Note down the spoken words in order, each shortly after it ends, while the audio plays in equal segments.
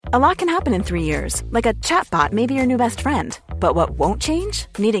A lot can happen in 3 years, like a chatbot may be your new best friend. But what won't change?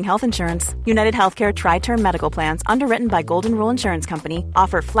 Needing health insurance. United Healthcare Tri-Term Medical Plans, underwritten by Golden Rule Insurance Company,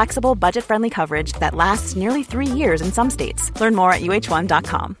 offer flexible, budget-friendly coverage that lasts nearly 3 years in some states. Learn more at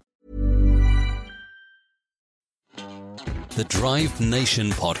uh1.com. The Drive Nation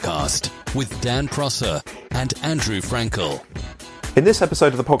podcast with Dan Prosser and Andrew Frankel. In this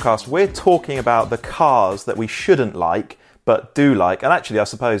episode of the podcast, we're talking about the cars that we shouldn't like, but do like. And actually, I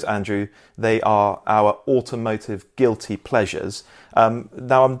suppose, Andrew, they are our automotive guilty pleasures.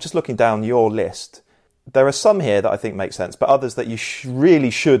 Now, I'm just looking down your list. There are some here that I think make sense, but others that you really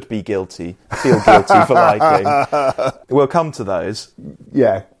should be feel guilty for liking. We'll come to those.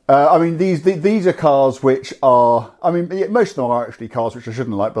 Yeah. I mean, these are cars which are... I mean, most of them are actually cars which I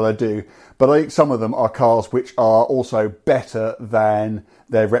shouldn't like, but I do. But I think some of them are cars which are also better than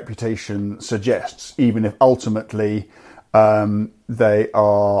their reputation suggests, even if ultimately they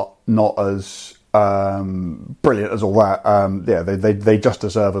are not as brilliant as all that. They just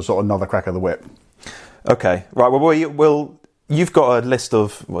deserve a sort of another crack of the whip. Okay. Right, well, you've got a list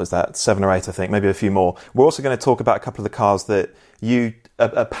of, 7 or 8, I think, maybe a few more. We're also going to talk about a couple of the cars that you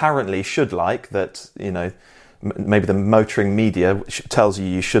apparently should like, that, maybe the motoring media tells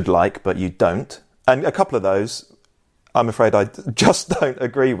you should like, but you don't. And a couple of those, I'm afraid I just don't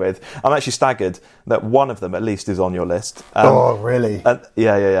agree with. I'm actually staggered that one of them at least is on your list. Oh, really? And,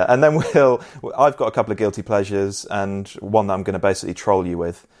 yeah. And then I've got a couple of guilty pleasures and one that I'm going to basically troll you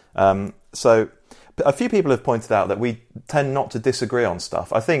with. So a few people have pointed out that we tend not to disagree on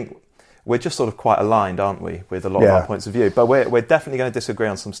stuff. I think we're just sort of quite aligned, aren't we, with a lot of our points of view. But we're definitely going to disagree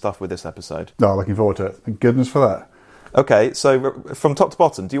on some stuff with this episode. No, looking forward to it. Thank goodness for that. Okay, so from top to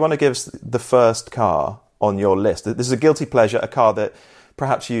bottom, do you want to give us the first car on your list? This is a guilty pleasure, a car that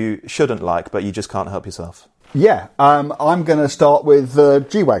perhaps you shouldn't like, but you just can't help yourself. Yeah, I'm going to start with the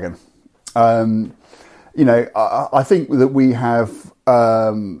G-Wagon. I think that we have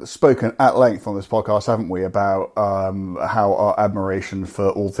spoken at length on this podcast, haven't we, about how our admiration for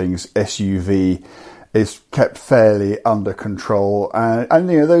all things SUV is kept fairly under control. And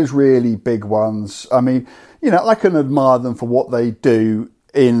those really big ones, I mean, I can admire them for what they do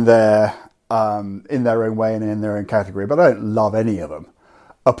in their own way and in thetheir own category, but I don't love any of them,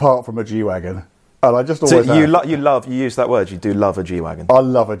 apart from a G-Wagon. And I just always you use that word. You do love a G-Wagon. I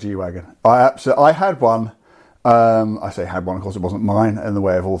love a G-Wagon. I had one. I say had one, of course it wasn't mine in the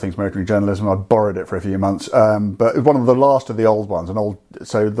way of all things motoring journalism. I borrowed it for a few months, but one of the last of the old ones, the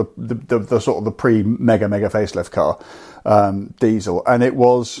sort of the pre-mega facelift car, diesel, and it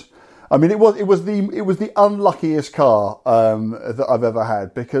was the unluckiest car that I've ever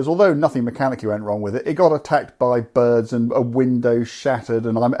had, because although nothing mechanically went wrong with it, it got attacked by birds and a window shattered,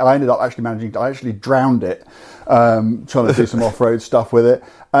 and I ended up actually drowned it, trying to do some off-road stuff with it.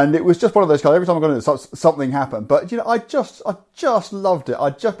 And it was just one of those cars. Every time I got in it, something happened. But I just loved it.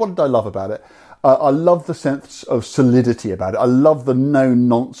 What did I love about it? I love the sense of solidity about it. I love the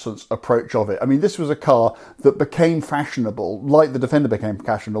no-nonsense approach of it. I mean, this was a car that became fashionable, like the Defender became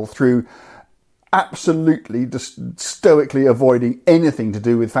fashionable, through absolutely just stoically avoiding anything to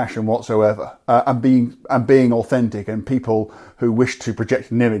do with fashion whatsoever, and being authentic, and people who wish to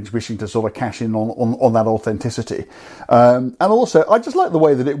project an image wishing to sort of cash in on that authenticity. And also, I just like the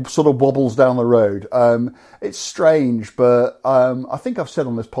way that it sort of wobbles down the road. It's strange, but I think I've said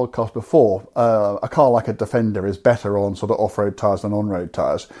on this podcast before, a car like a Defender is better on sort of off-road tyres than on-road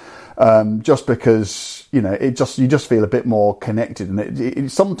tyres. Just because, you just feel a bit more connected, and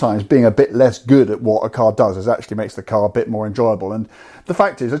it sometimes being a bit less good at what a car does actually makes the car a bit more enjoyable. And the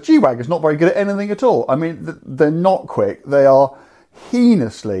fact is, a G-Wagon is not very good at anything at all. I mean, they're not quick. They are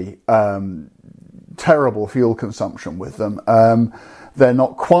heinously terrible fuel consumption with them. They're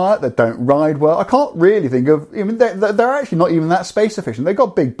not quiet. They don't ride well. I can't really think of... I mean, they're actually not even that space efficient. They've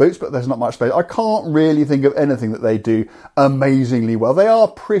got big boots, but there's not much space. I can't really think of anything that they do amazingly well. They are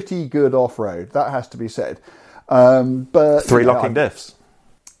pretty good off-road. That has to be said. But 3 locking diffs.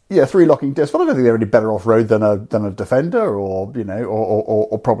 Yeah, 3 locking diffs. But I don't think they're any better off-road than a Defender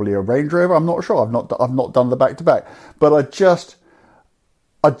or probably a Range Rover. I'm not sure. I've not done the back-to-back. But I just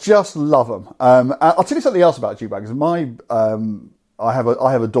love them. I'll tell you something else about G-Wagons. I have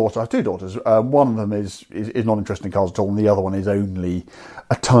a daughter. I have 2 daughters. One of them is not interested in cars at all, and the other one is only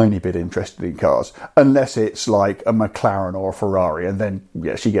a tiny bit interested in cars, unless it's like a McLaren or a Ferrari, and then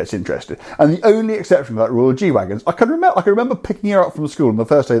she gets interested. And the only exception to that rule are G-Wagons. I can remember picking her up from school on the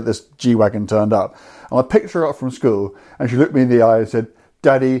first day that this G-Wagon turned up, and I picked her up from school, and she looked me in the eye and said,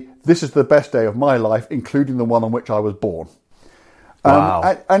 "Daddy, this is the best day of my life, including the one on which I was born."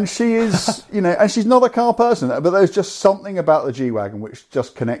 Wow. And she is, and she's not a car person, but there's just something about the G-Wagon which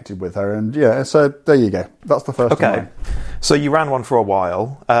just connected with her. And yeah, so there you go. That's the first Okay. time. So you ran one for a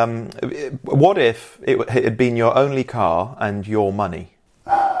while. What if it had been your only car and your money?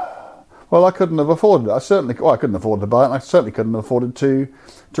 Well, I couldn't have afforded it. I couldn't afford to buy it, and I certainly couldn't have afforded to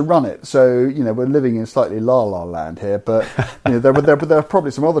run it. So, we're living in slightly la-la land here, but there are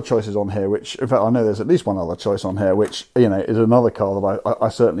probably some other choices on here, which, in fact, I know there's at least one other choice on here, which, is another car that I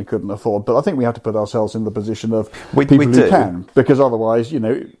certainly couldn't afford. But I think we have to put ourselves in the position of people who can, because otherwise,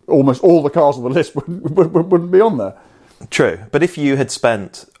 almost all the cars on the list wouldn't be on there. True, but if you had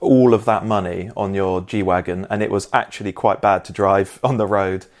spent all of that money on your G-Wagon and it was actually quite bad to drive on the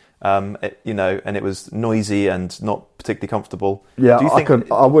road, and it was noisy and not particularly comfortable. Yeah, do you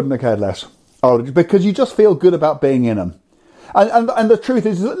think I wouldn't have cared less. Because you just feel good about being in them. And the truth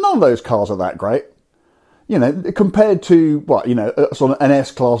is that none of those cars are that great. Compared to, sort of an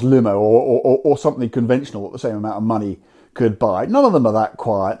S-Class limo or something conventional at the same amount of money could buy. None of them are that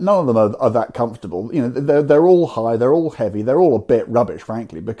quiet. None of them are that comfortable. They're all high, they're all heavy, they're all a bit rubbish,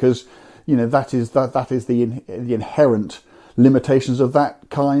 frankly, because, that is the inherent limitations of that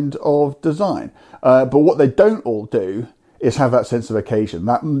kind of design. But what they don't all do is have that sense of occasion.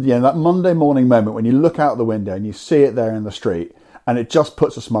 That Monday morning moment when you look out the window and you see it there in the street, and it just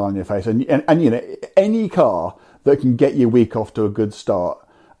puts a smile on your face. And any car that can get your week off to a good start,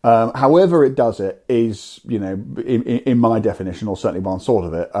 however it does it, is, in my definition, or certainly one sort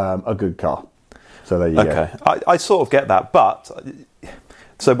of it, a good car. So there you go. Okay, I sort of get that, but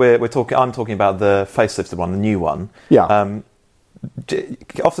so I'm talking about the facelifted one, the new one. Yeah.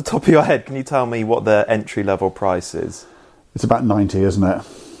 Off the top of your head, can you tell me what the entry level price is? It's about 90, isn't it?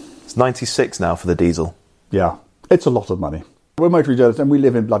 It's 96 now for the diesel. Yeah, it's a lot of money. We're motoring journalists and we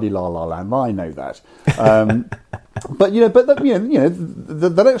live in bloody la la land. I know that. But they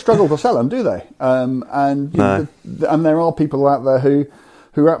don't struggle to sell them, do they? And there are people out there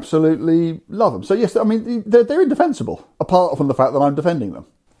who absolutely love them. So yes, I mean they're indefensible, apart from the fact that I'm defending them.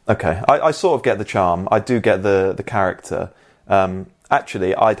 Okay, I sort of get the charm. I do get the character.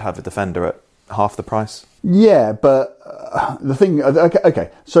 Actually, I'd have a Defender at half the price. Yeah, but the thing...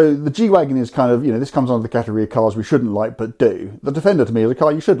 Okay, so the G-Wagon is kind of, this comes under the category of cars we shouldn't like but do. The Defender to me is a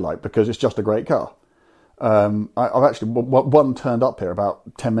car you should like because it's just a great car. I've actually... One turned up here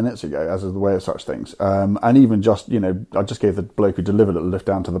about 10 minutes ago, as is the way of such things. And even just, I just gave the bloke who delivered it a lift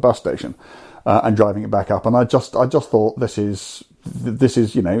down to the bus station and driving it back up. And I just thought this is,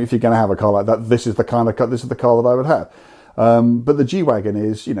 if you're going to have a car like that, this is the car that I would have. But the G-Wagon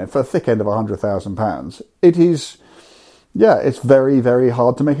is, for a thick end of £100,000, it is, it's very, very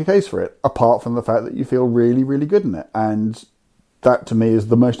hard to make a case for it, apart from the fact that you feel really, really good in it. And that, to me, is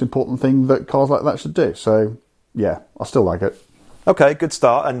the most important thing that cars like that should do. So, yeah, I still like it. Okay, good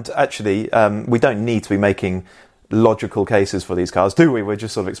start. And actually, we don't need to be making logical cases for these cars, do we? We're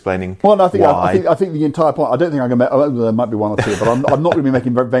just sort of explaining why. I think the entire point, I don't think I'm going to make, there might be one or two, but I'm not going to be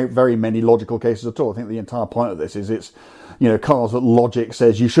making very, very many logical cases at all. I think the entire point of this is it's, cars that logic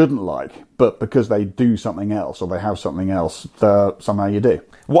says you shouldn't like, but because they do something else or they have something else, somehow you do.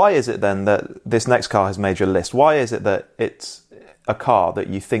 Why is it then that this next car has made your list? Why is it that it's a car that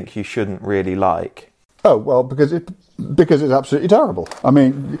you think you shouldn't really like? Oh, well, because it's absolutely terrible. I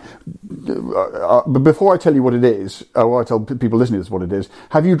mean, before I tell you what it is, or I tell people listening to this what it is,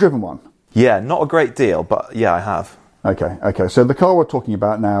 have you driven one? Yeah, not a great deal, but yeah, I have. Okay. So the car we're talking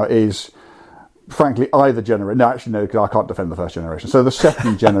about now is, frankly, either generation. No, actually, no, because I can't defend the first generation. So the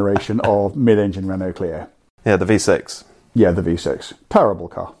second generation of mid-engine Renault Clio. Yeah, the V6. Yeah, the V6. Terrible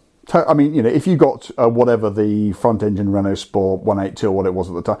car. I mean, if you got whatever the front-engine Renault Sport 182 or what it was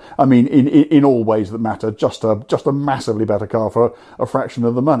at the time, I mean, in all ways that matter, just a massively better car for a fraction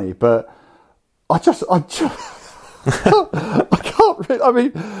of the money. But I can't really, I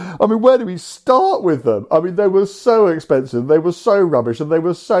mean, where do we start with them? I mean, they were so expensive, they were so rubbish, and they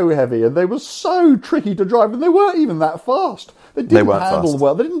were so heavy, and they were so tricky to drive, and they weren't even that fast. They didn't handle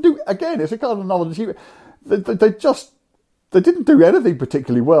well. They didn't do, again, it's a kind of another achievement. They didn't do anything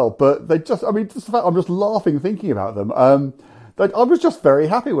particularly well, but just the fact I'm just laughing thinking about them. I was just very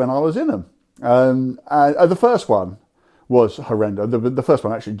happy when I was in them. And the first one was horrendous. The first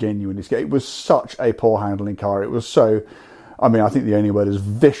one actually genuinely scared. It was such a poor handling car. It was so, I think the only word is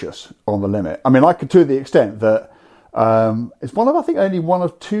vicious on the limit. I could, to the extent that it's only one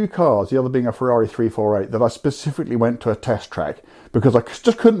of two cars, the other being a Ferrari 348, that I specifically went to a test track because I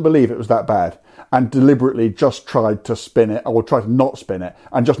just couldn't believe it was that bad, and deliberately just tried to spin it, or tried to not spin it,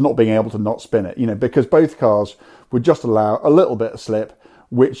 and just not being able to not spin it, because both cars would just allow a little bit of slip,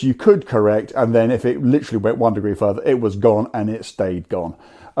 which you could correct, and then if it literally went 1 degree further, it was gone and it stayed gone.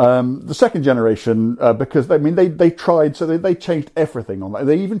 The second generation, because they tried, so they changed everything on that.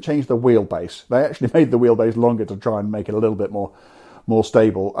 They even changed the wheelbase. They actually made the wheelbase longer to try and make it a little bit more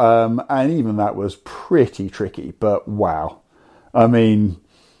stable. And even that was pretty tricky. But wow,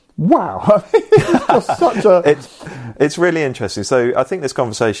 wow! It's just such a. It's really interesting. So I think this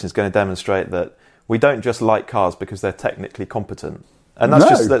conversation is going to demonstrate that we don't just like cars because they're technically competent, and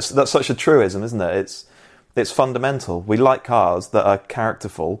that's such a truism, isn't it? It's fundamental. We like cars that are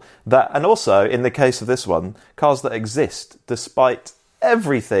characterful, and also, in the case of this one, cars that exist despite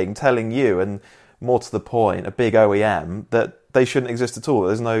everything telling you, and more to the point, a big OEM, that they shouldn't exist at all.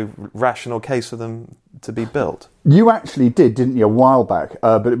 There's no rational case for them to be built. You actually did, didn't you, a while back?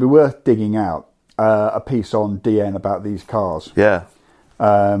 But it'd be worth digging out a piece on DN about these cars. Yeah.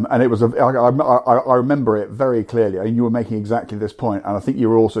 And it was I remember it very clearly, and you were making exactly this point, and I think you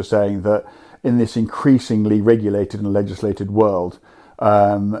were also saying that in this increasingly regulated and legislated world,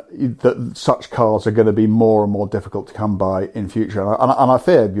 that such cars are going to be more and more difficult to come by in future. And I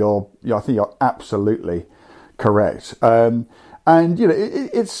fear I think you're absolutely correct. And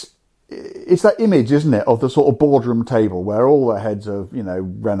it's that image, isn't it, of the sort of boardroom table where all the heads of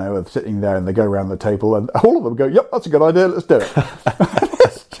Renault are sitting there, and they go around the table, and all of them go, "Yep, that's a good idea. Let's do it."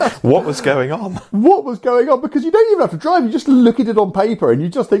 What was going on? What was going on? Because you don't even have to drive. You just look at it on paper, and you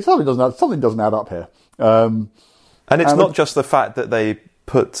just think something doesn't add up here. And it's not just the fact that they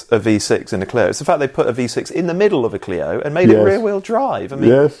put a V6 in a Clio. It's the fact they put a V6 in the middle of a Clio and made it rear-wheel drive.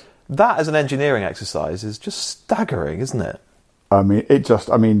 That as an engineering exercise is just staggering, isn't it? Clearly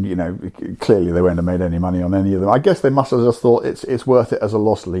they won't have made any money on any of them. I guess they must have just thought it's worth it as a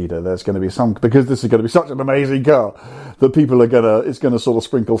loss leader. There's going to be because this is going to be such an amazing car that it's going to sort of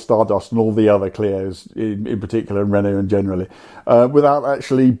sprinkle stardust on all the other Clios in particular, and Renault and generally, without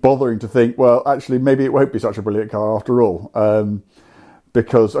actually bothering to think, well, actually maybe it won't be such a brilliant car after all.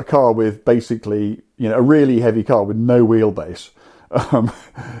 Because a car with basically, a really heavy car with no wheelbase,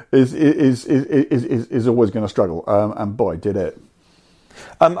 is always going to struggle, and boy, did it.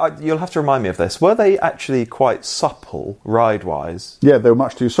 You'll have to remind me of this. Were they actually quite supple ride-wise? Yeah, they were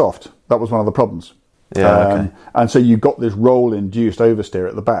much too soft. That was one of the problems. Yeah, okay. And so you got this roll-induced oversteer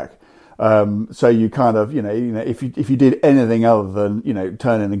at the back. So you kind of, if you did anything other than,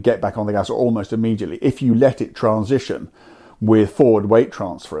 turn in and get back on the gas almost immediately, if you let it transition with forward weight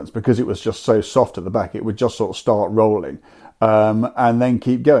transference, because it was just so soft at the back, it would just sort of start rolling. And then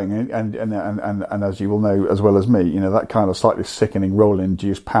keep going, and as you will know as well as me, that kind of slightly sickening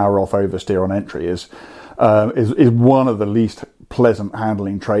roll-induced power-off oversteer on entry is one of the least pleasant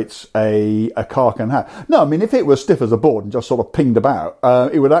handling traits a car can have. No, if it was stiff as a board and just sort of pinged about,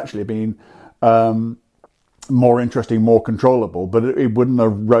 it would actually have been more interesting, more controllable, but it wouldn't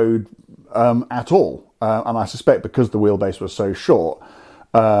have rode at all. And I suspect because the wheelbase was so short,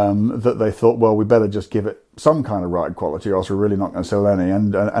 that they thought, well, we better just give it some kind of ride quality, or else we're really not going to sell any,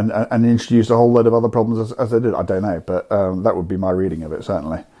 and introduce a whole load of other problems as they did. I don't know, but that would be my reading of it,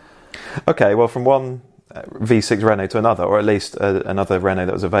 certainly. Okay, well, from one V6 Renault to another, or at least another Renault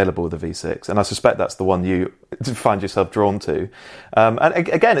that was available with a V6, and I suspect that's the one you find yourself drawn to. And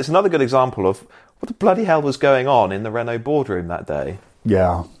again, it's another good example of what the bloody hell was going on in the Renault boardroom that day.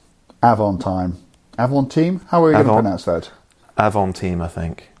 Yeah, Avon time. Avon team? How are you going to pronounce that? Avon team, I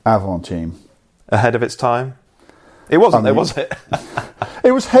think. Avon team. Ahead of its time? It wasn't, was it?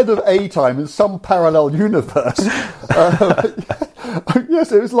 It was head of a time in some parallel universe.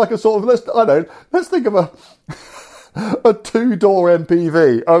 Yes, it was like a sort of, let's think of a two-door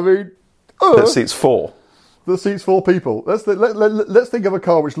MPV. That seats four. That seats four people. Let's think of a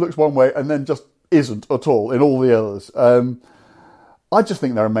car which looks one way and then just isn't at all in all the others. I just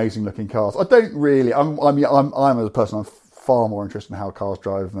think they're amazing looking cars. I don't really. I'm as a person, I'm far more interested in how cars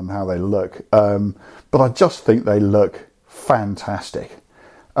drive than how they look. But I just think they look fantastic.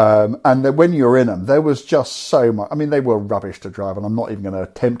 And when you're in them, there was just so much. They were rubbish to drive, and I'm not even going to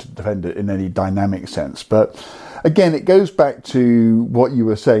attempt to defend it in any dynamic sense. But again, it goes back to what you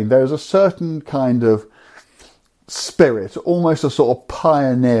were saying. There's a certain kind of spirit, almost a sort of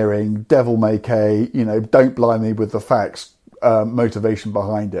pioneering, devil-may-care, don't blind me with the facts, motivation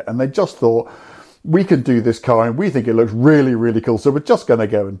behind it. And they just thought, we can do this car and we think it looks really, really cool, so we're just going to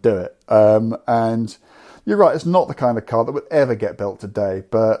go and do it. And you're right, it's not the kind of car that would ever get built today,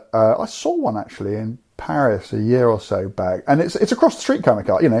 but I saw one actually in Paris a year or so back, and it's a cross the street kind of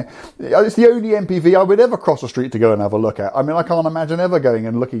car. It's the only MPV I would ever cross the street to go and have a look at. I can't imagine ever going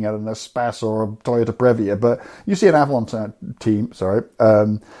and looking at an Espace or a Toyota Previa, but you see an Avalon team,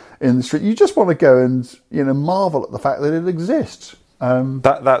 in the street, you just want to go and marvel at the fact that it exists.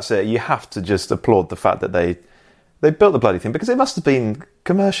 That's it. You have to just applaud the fact that they built the bloody thing, because it must have been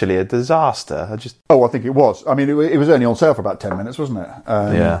commercially a disaster. I think it was. I mean, it was only on sale for about 10 minutes, wasn't it?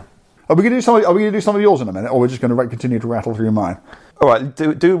 Yeah. Are we going to do some of yours in a minute, or we're just going to continue to rattle through mine? All right,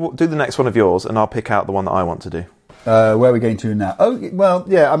 do the next one of yours, and I'll pick out the one that I want to do. Where are we going to now? Oh, well,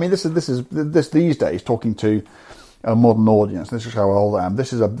 yeah. I mean, this these days, talking to a modern audience. This is how old I am.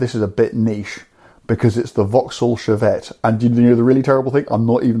 This is a bit niche, because it's the Vauxhall Chevette. And you know the really terrible thing? I'm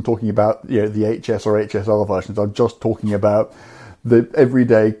not even talking about the HS or HSR versions. I'm just talking about the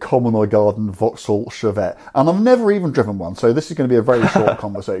everyday common or garden Vauxhall Chevette. And I've never even driven one, so this is going to be a very short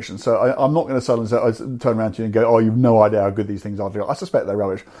conversation. So I'm not going to suddenly turn around to you and go, oh, you've no idea how good these things are. I suspect they're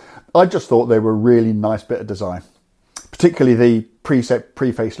rubbish. I just thought they were a really nice bit of design, particularly the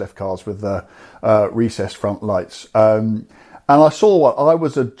pre-facelift cars with the recessed front lights. And I saw I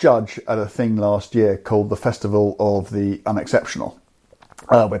was a judge at a thing last year called the Festival of the Unexceptional,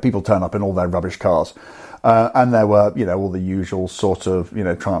 where people turn up in all their rubbish cars. And there were, all the usual sort of,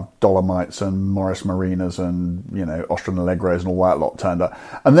 Triumph Dolomites and Morris Marinas and, Austrian Allegros and all that lot turned up.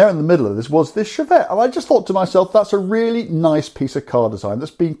 And there in the middle of this was this Chevette. And I just thought to myself, that's a really nice piece of car design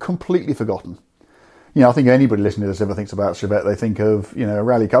that's been completely forgotten. I think anybody listening to this ever thinks about Chevette, they think of, a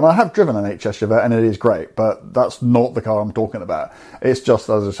rally car. And I have driven an HS Chevette and it is great, but that's not the car I'm talking about. It's just,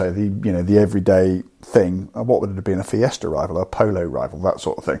 as I say, the everyday thing. What would it have been? A Fiesta rival, a Polo rival, that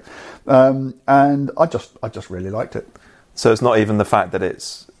sort of thing. And I just really liked it. So it's not even the fact that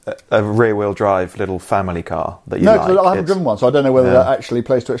it's a rear-wheel drive little family car that you like? No, I haven't driven one, so I don't know whether that actually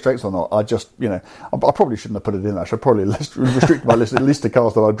plays to its strengths or not. I just, I probably shouldn't have put it in there. I should probably restrict my list of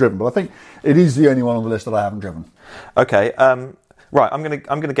cars that I've driven, but I think it is the only one on the list that I haven't driven. Okay, right. I'm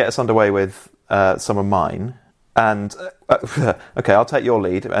gonna get us underway with some of mine, and okay, I'll take your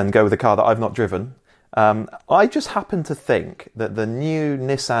lead and go with a car that I've not driven. I just happen to think that the new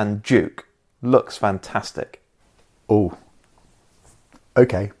Nissan Juke looks fantastic. Oh.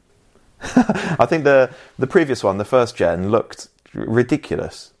 Okay. I think the previous one, the first gen, looked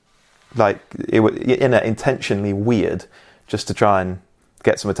ridiculous. Like it was intentionally weird, just to try and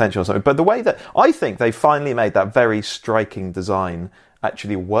get some attention or something. But the way that I think they finally made that very striking design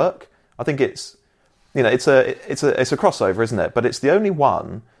actually work. I think it's a crossover, isn't it? But it's the only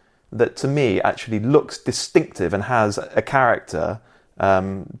one that to me actually looks distinctive and has a character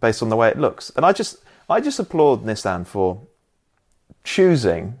based on the way it looks. And I just applaud Nissan for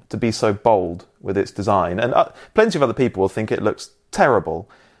choosing to be so bold with its design. And plenty of other people will think it looks terrible.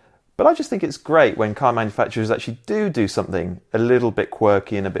 But I just think it's great when car manufacturers actually do something a little bit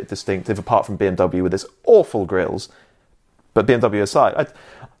quirky and a bit distinctive, apart from BMW with its awful grills. But BMW aside,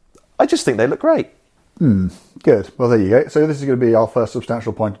 I just think they look great. Good. Well, there you go. So this is going to be our first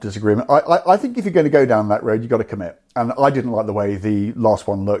substantial point of disagreement. I think if you're going to go down that road, you've got to commit. And I didn't like the way the last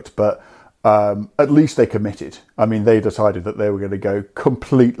one looked, but at least they committed. I mean, they decided that they were going to go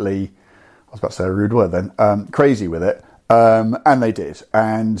completely, I was about to say a rude word then, crazy with it. And they did.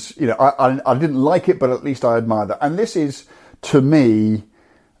 And, I didn't like it, but at least I admire that. And this is, to me,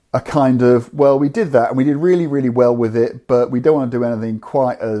 a kind of, well, we did that and we did really, really well with it, but we don't want to do anything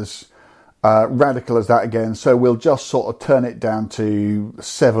quite as radical as that again. So we'll just sort of turn it down to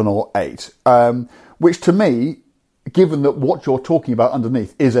 7 or 8, which to me, given that what you're talking about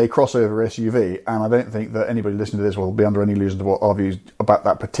underneath is a crossover SUV, and I don't think that anybody listening to this will be under any illusion of what our views about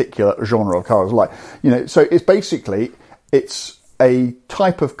that particular genre of car is like. So it's basically, it's a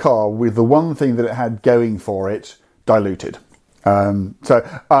type of car with the one thing that it had going for it diluted. I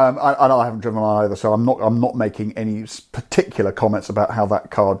haven't driven one either, so I'm not making any particular comments about how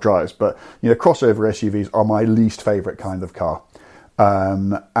that car drives. But crossover SUVs are my least favourite kind of car,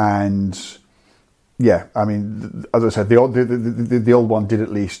 and yeah, I mean, as I said, the old one did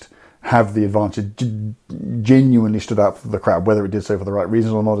at least have the advantage, genuinely stood out for the crowd. Whether it did so for the right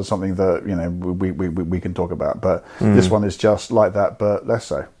reasons or not is something that we can talk about. But this one is just like that, but less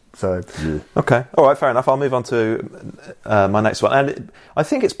so. So yeah. Okay, all right, fair enough. I'll move on to my next one, and I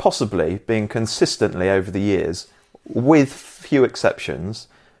think it's possibly been consistently over the years, with few exceptions,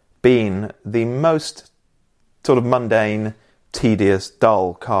 been the most sort of mundane, tedious,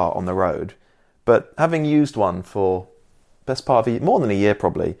 dull car on the road. But having used one for best part of more than a year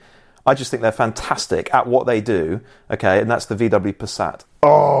probably, I just think they're fantastic at what they do. Okay, and that's the VW Passat.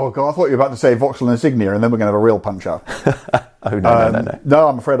 Oh God, I thought you were about to say Vauxhall Insignia, and then we're going to have a real punch up. Oh no. No,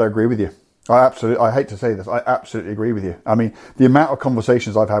 I'm afraid I agree with you. I hate to say this, I absolutely agree with you. I mean, the amount of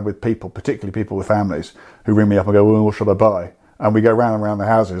conversations I've had with people, particularly people with families, who ring me up and go, well, what should I buy? And we go round and round the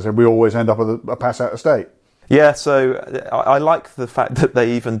houses, and we always end up with a Passat estate. Yeah, so I like the fact that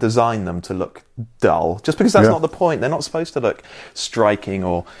they even design them to look dull, just because that's not the point. They're not supposed to look striking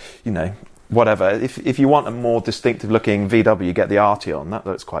or, whatever. If you want a more distinctive looking VW, get the Arteon. That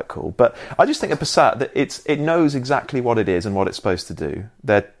looks quite cool. But I just think a Passat, that it knows exactly what it is and what it's supposed to do.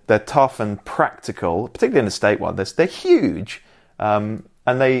 They're tough and practical, particularly in the state one. They're huge, and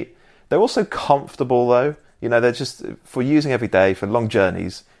they're also comfortable though. They're just, for using every day, for long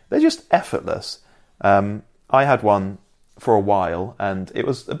journeys, they're just effortless. I had one for a while, and it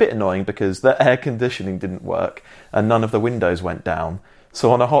was a bit annoying because the air conditioning didn't work and none of the windows went down.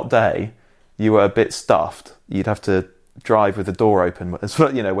 So on a hot day, you were a bit stuffed. You'd have to drive with the door open,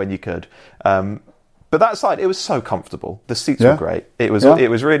 when you could. But that side, it was so comfortable. The seats were great. It was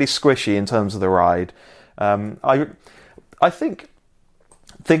really squishy in terms of the ride. I think,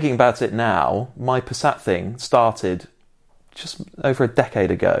 thinking about it now, my Passat thing started just over a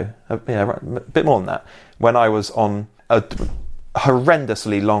decade ago, a bit more than that, when I was on a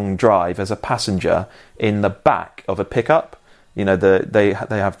horrendously long drive as a passenger in the back of a pickup. They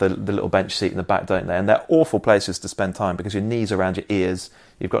have the little bench seat in the back, don't they? And they're awful places to spend time because your knees are around your ears,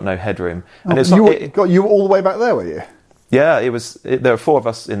 you've got no headroom. And you were all the way back there, were you? Yeah, there were 4 of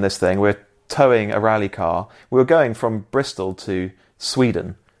us in this thing. We're towing a rally car. We were going from Bristol to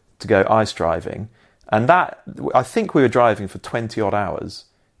Sweden to go ice driving. And that, I think we were driving for 20 odd hours,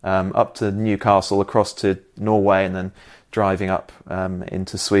 up to Newcastle, across to Norway, and then driving up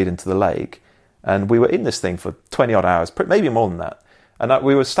into Sweden to the lake. And we were in this thing for 20 odd hours, maybe more than that. And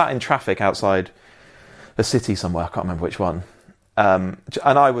we were sat in traffic outside a city somewhere, I can't remember which one. And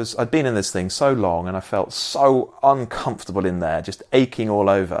I'd been in this thing so long, and I felt so uncomfortable in there, just aching all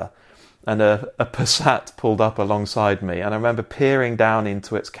over. And a Passat pulled up alongside me, and I remember peering down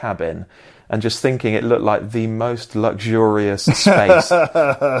into its cabin and just thinking it looked like the most luxurious space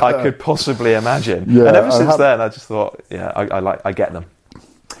I could possibly imagine. Yeah, and ever since then, I just thought, I get them.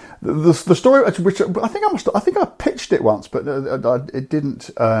 The story, which I think I pitched it once, but it didn't.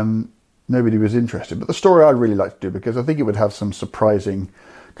 Nobody was interested. But the story I'd really like to do, because I think it would have some surprising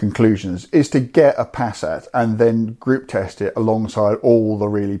conclusions, is to get a Passat and then group test it alongside all the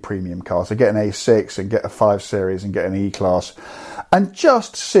really premium cars. So get an A6 and get a 5 Series and get an E-Class, and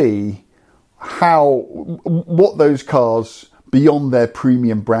just see what those cars, beyond their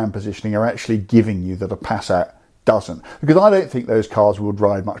premium brand positioning, are actually giving you that a Passat doesn't. Because I don't think those cars would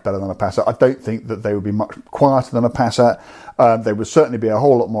ride much better than a Passat. I don't think that they would be much quieter than a Passat. They would certainly be a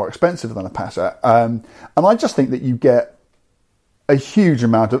whole lot more expensive than a Passat. And I just think that you get a huge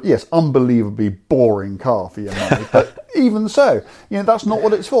amount of, unbelievably boring car for your money. But even so, that's not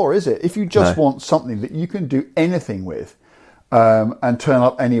what it's for, is it? If you just want something that you can do anything with, and turn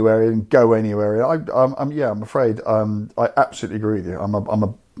up anywhere and go anywhere, I'm afraid I absolutely agree with you. I'm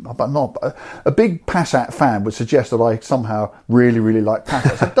not a big Passat fan. Would suggest that I somehow really, really like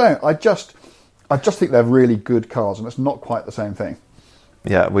Passats. I don't. I just think they're really good cars, and it's not quite the same thing.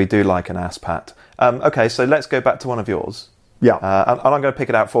 Yeah, we do like an Aspat. Okay, so let's go back to one of yours. Yeah, and I'm going to pick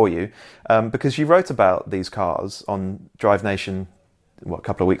it out for you, because you wrote about these cars on Drive Nation a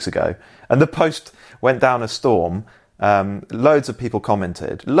couple of weeks ago, and the post went down a storm. Loads of people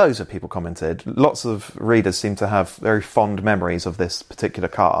commented. Lots of readers seem to have very fond memories of this particular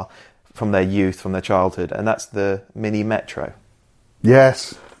car from their youth, from their childhood, and that's the Mini Metro.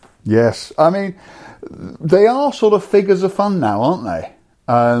 Yes. I mean, they are sort of figures of fun now, aren't they?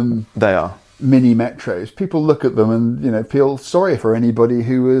 They are. Mini Metros. People look at them and feel sorry for anybody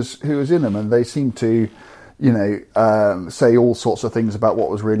who was in them, and they seem to say all sorts of things about what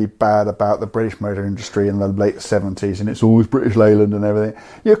was really bad about the British motor industry in the late 70s, and it's always British Leyland and everything.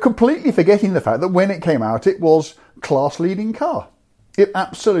 You're completely forgetting the fact that when it came out, it was class-leading car. It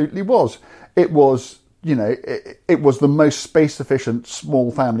absolutely was. It was, it was the most space-efficient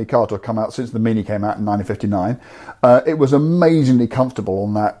small family car to have come out since the Mini came out in 1959. It was amazingly comfortable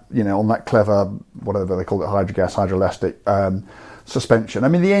on that clever, whatever they call it, hydroelastic suspension. I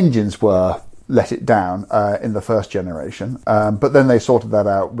mean, the engines were let it down in the first generation, but then they sorted that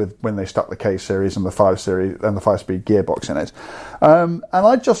out when they stuck the K series and the 5 series and the 5-speed gearbox in it. And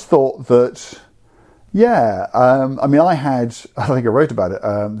I just thought that, I mean, I think I wrote about it,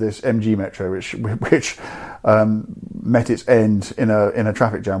 this MG Metro, which met its end in a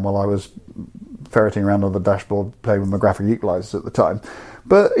traffic jam while I was ferreting around on the dashboard playing with my graphic equalizers at the time.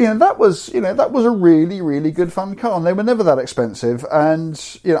 But that was a really, really good fun car, and they were never that expensive. And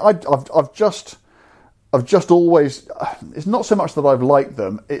I've just always, it's not so much that I've liked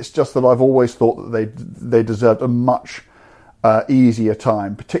them, it's just that I've always thought that they deserved a much easier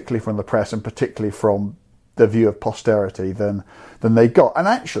time, particularly from the press and particularly from the view of posterity than they got. And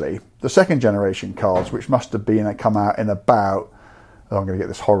actually, the second generation cars, which must have been come out in about, I'm going to get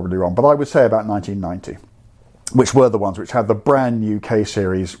this horribly wrong, but I would say about 1990, which were the ones which had the brand new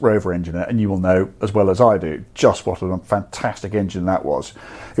K-Series Rover engine in it, and you will know as well as I do just what a fantastic engine that was.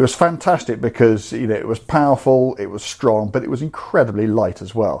 It was fantastic because it was powerful, it was strong, but it was incredibly light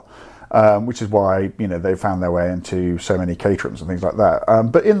as well, which is why they found their way into so many caterhams and things like that.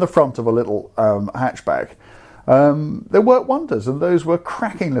 But in the front of a little hatchback, they worked wonders, and those were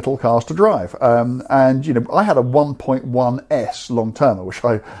cracking little cars to drive. And I had a 1.1S long-termer, which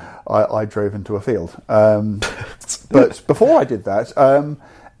I drove into a field. But before I did that,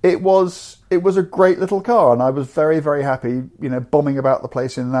 it was a great little car, and I was very, very happy, bombing about the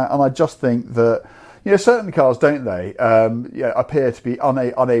place in that. And I just think that, certain cars, don't they, appear to be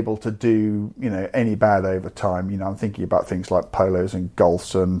unable to do, any bad over time. I'm thinking about things like Polos and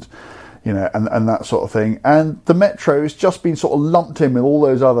Golfs and that sort of thing. And the Metro's just been sort of lumped in with all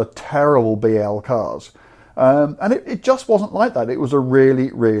those other terrible BL cars. And it just wasn't like that. It was a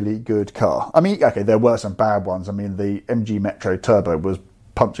really, really good car. I mean, okay, there were some bad ones. I mean, the MG Metro Turbo was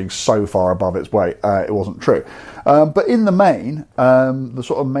punching so far above its weight, it wasn't true. But in the main, the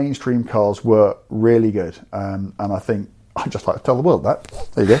sort of mainstream cars were really good. And I think I'd just like to tell the world that.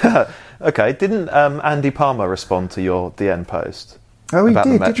 There you go. Okay, didn't Andy Palmer respond to your DN post? Oh, he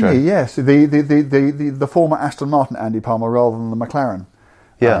did, didn't he? Yes, the former Aston Martin Andy Palmer rather than the McLaren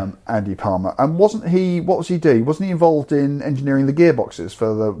Andy Palmer. And wasn't he? What was he doing? Wasn't he involved in engineering the gearboxes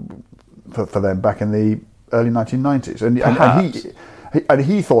for them back in the early 1990s? And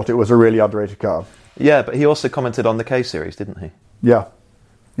he thought it was a really underrated car. Yeah, but he also commented on the K series, didn't he? Yeah.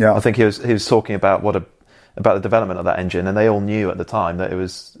 I think he was talking about about the development of that engine, and they all knew at the time that it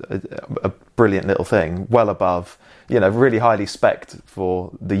was a brilliant little thing, well above, really highly spec'd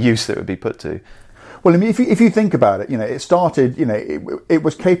for the use that it would be put to. Well, I mean, if you think about it, it started, it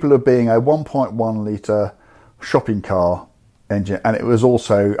was capable of being a 1.1 litre shopping car engine, and it was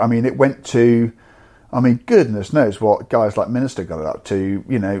also, I mean, it went to, goodness knows what guys like Minister got it up to,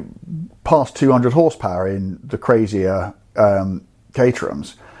 past 200 horsepower in the crazier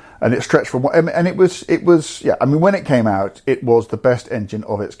Caterhams. And it stretched from, and it was, when it came out, it was the best engine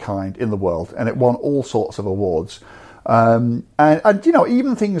of its kind in the world, and it won all sorts of awards. And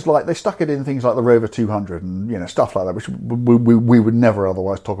even things like, they stuck it in things like the Rover 200 and, stuff like that, which we would never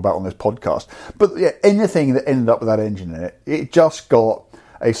otherwise talk about on this podcast. But anything that ended up with that engine in it, it just got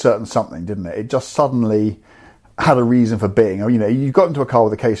a certain something, didn't it? It just suddenly had a reason for being. You got into a car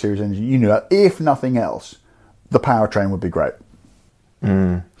with a K-Series engine, you knew that if nothing else, the powertrain would be great.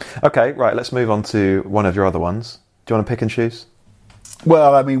 Okay, right, let's move on to one of your other ones. Do you want to pick and choose?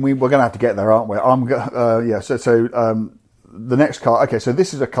 Well, I mean, we're going to have to get there, aren't we? The next car. Okay, so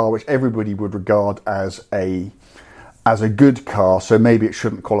this is a car which everybody would regard as a good car. So maybe it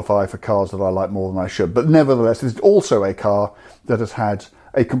shouldn't qualify for cars that I like more than I should. But nevertheless, it's also a car that has had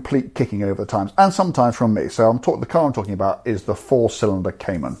a complete kicking over the times, and sometimes from me. So the car I'm talking about is the 4-cylinder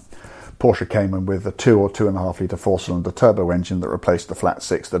Cayman. Porsche Cayman with a 2 or 2.5 litre 4-cylinder turbo engine that replaced the flat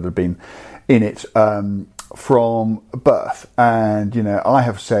 6 that had been in it from birth. And I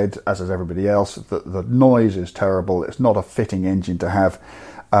have said, as has everybody else, that the noise is terrible. It's not a fitting engine to have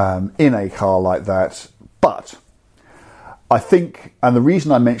in a car like that. But I think, and the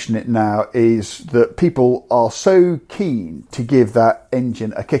reason I mention it now is that people are so keen to give that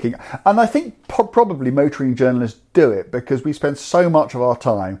engine a kicking. And I think probably motoring journalists do it because we spend so much of our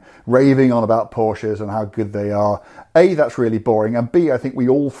time raving on about Porsches and how good they are. A, that's really boring. And B, I think we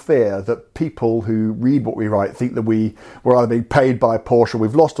all fear that people who read what we write think that we're either being paid by Porsche,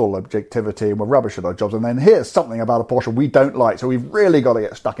 we've lost all objectivity and we're rubbish at our jobs. And then here's something about a Porsche we don't like. So we've really got to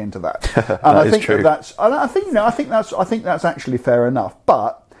get stuck into that. And I think I think that's actually fair enough.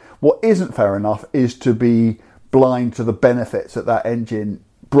 But what isn't fair enough is to be blind to the benefits that engine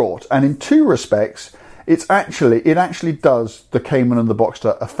brought. And in two respects, it actually does the Cayman and the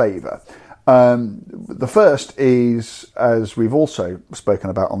Boxster a favour. The first is, as we've also spoken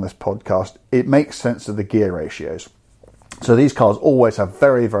about on this podcast, it makes sense of the gear ratios. So these cars always have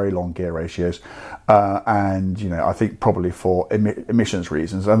very, very long gear ratios, and I think probably for emissions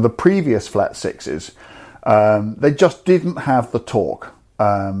reasons. And the previous flat sixes, they just didn't have the torque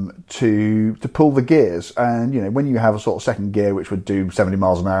to pull the gears. And when you have a sort of second gear which would do 70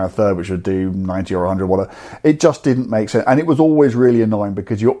 miles an hour, a third which would do 90 or 100, whatever, it just didn't make sense. And it was always really annoying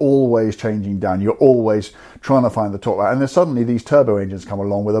because you're always changing down, you're always trying to find the torque. And then suddenly these turbo engines come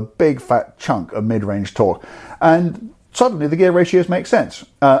along with a big fat chunk of mid-range torque, and suddenly the gear ratios make sense.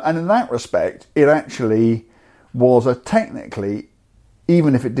 And in that respect, it actually was a technically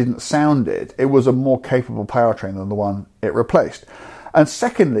even if it didn't sound it, it was a more capable powertrain than the one it replaced. And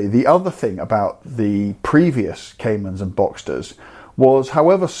secondly, the other thing about the previous Caymans and Boxsters was,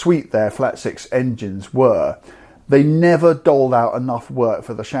 however sweet their flat six engines were, they never doled out enough work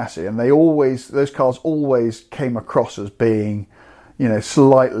for the chassis, and those cars always came across as being,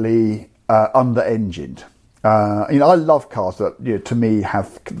 slightly under-engined. I love cars that, to me,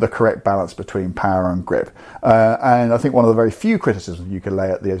 have the correct balance between power and grip. And I think one of the very few criticisms you could lay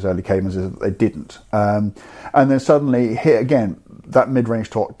at those early Caymans is that they didn't. And then suddenly, here again, that mid-range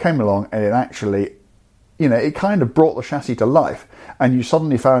torque came along, and it actually, it kind of brought the chassis to life. And you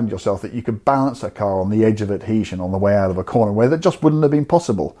suddenly found yourself that you could balance a car on the edge of adhesion on the way out of a corner, where that just wouldn't have been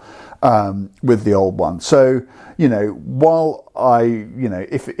possible with the old one. So, while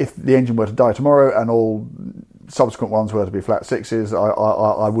if the engine were to die tomorrow and all subsequent ones were to be flat sixes,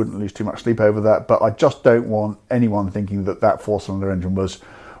 I wouldn't lose too much sleep over that. But I just don't want anyone thinking that four-cylinder engine was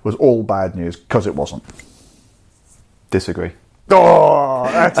all bad news, because it wasn't. Disagree. Oh,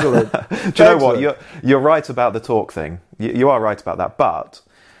 excellent. Do you know what? You're right about the torque thing. You are right about that. But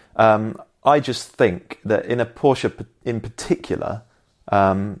I just think that in a Porsche in particular,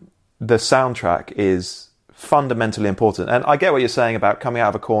 the soundtrack is fundamentally important. And I get what you're saying about coming out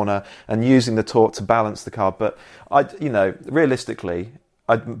of a corner and using the torque to balance the car. But, realistically,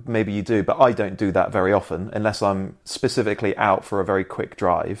 maybe you do, but I don't do that very often unless I'm specifically out for a very quick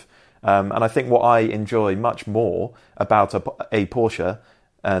drive. And I think what I enjoy much more about a Porsche,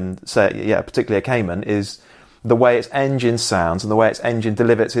 and particularly a Cayman, is the way its engine sounds and the way its engine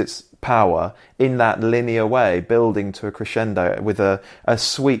delivers its power in that linear way, building to a crescendo with a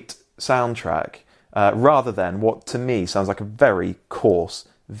sweet soundtrack, rather than what to me sounds like a very coarse,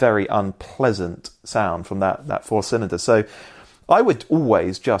 very unpleasant sound from that four-cylinder. So I would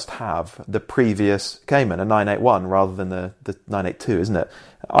always just have the previous Cayman, a 981, rather than the 982, isn't it?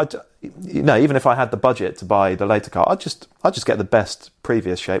 Even if I had the budget to buy the later car, I'd just get the best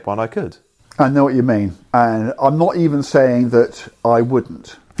previous shape one I could. I know what you mean, and I'm not even saying that I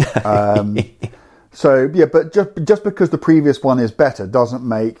wouldn't. But just because the previous one is better doesn't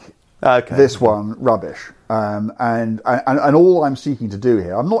make this one rubbish. And all I'm seeking to do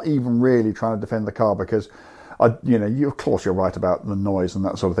here, I'm not even really trying to defend the car, because of course you're right about the noise and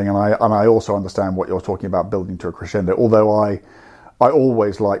that sort of thing, and I also understand what you're talking about, building to a crescendo. Although I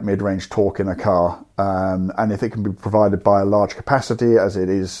always like mid-range torque in a car, and if it can be provided by a large capacity, as it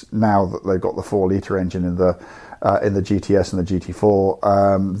is now that they've got the 4-litre engine in the GTS and the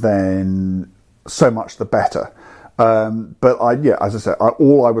GT4, then so much the better. But as I said,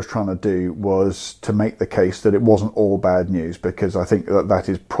 all I was trying to do was to make the case that it wasn't all bad news, because I think that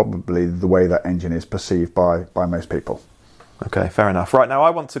is probably the way that engine is perceived by most people. Okay, fair enough. Right, now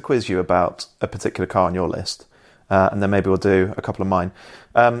I want to quiz you about a particular car on your list, and then maybe we'll do a couple of mine.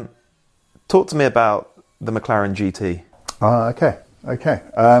 Talk to me about the McLaren GT. Okay.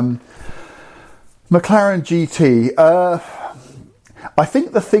 McLaren GT. I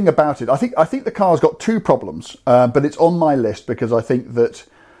think the thing about it, I think the car's got two problems, but it's on my list because I think that,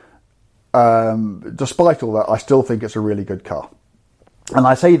 despite all that, I still think it's a really good car. And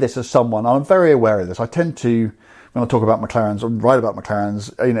I say this as someone, I'm very aware of this. I tend to, when I talk about McLarens or write about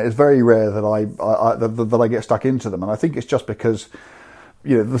McLarens, it's very rare that I get stuck into them. And I think it's just because,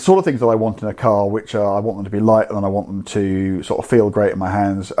 the sort of things that I want in a car, which I want them to be light and I want them to sort of feel great in my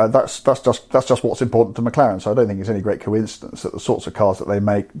hands. That's just what's important to McLaren. So I don't think it's any great coincidence that the sorts of cars that they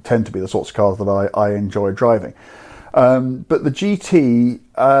make tend to be the sorts of cars that I enjoy driving. But the GT,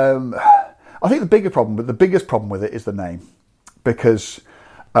 I think the biggest problem with it is the name, because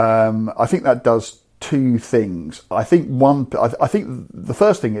I think that does two things. I think the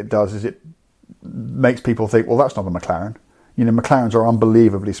first thing it does is it makes people think, well, that's not a McLaren. McLarens are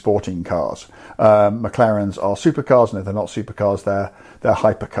unbelievably sporting cars. McLarens are supercars, and if they're not supercars, they're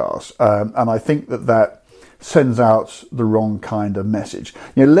hypercars. And I think that sends out the wrong kind of message.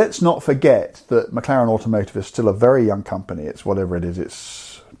 Let's not forget that McLaren Automotive is still a very young company. It's whatever it is.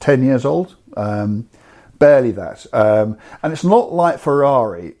 It's 10 years old. Barely that. And it's not like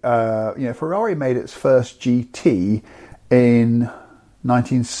Ferrari. Ferrari made its first GT in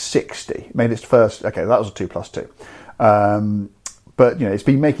 1960. Made its first. Okay, that was a 2+2. But it's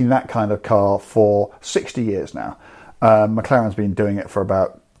been making that kind of car for 60 years now. McLaren's been doing it for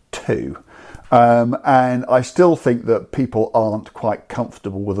about 2. And I still think that people aren't quite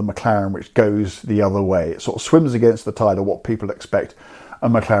comfortable with a McLaren which goes the other way. It sort of swims against the tide of what people expect a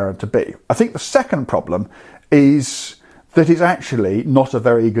McLaren to be. I think the second problem is that it's actually not a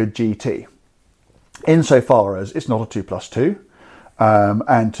very good GT, insofar as it's not a 2+2,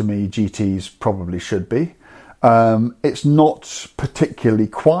 and to me GTs probably should be. It's not particularly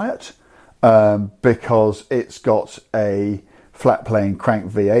quiet because it's got a flat plane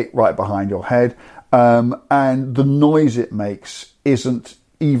crank V8 right behind your head, and the noise it makes isn't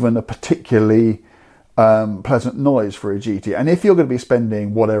even a particularly pleasant noise for a GT. And if you're going to be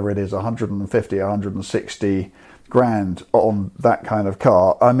spending whatever it is, 150, 160 grand on that kind of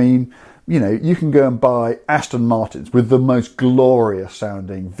car, I mean, you know, you can go and buy Aston Martins with the most glorious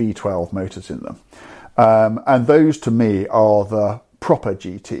sounding V12 motors in them. And those to me are the proper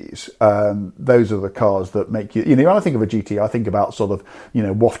GTs. Those are the cars that make you, when I think of a GT, I think about sort of,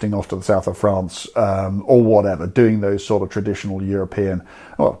 wafting off to the south of France, or whatever, doing those sort of traditional European,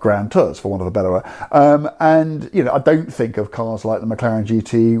 Grand Tours, for want of a better word. And I don't think of cars like the McLaren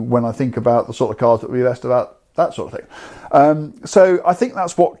GT when I think about the sort of cars that we invest about that sort of thing. So I think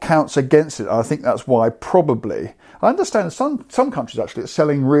that's what counts against it. I think that's why probably, I understand some countries actually it's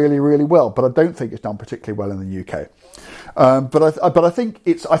selling really, really well, but I don't think it's done particularly well in the UK. But I think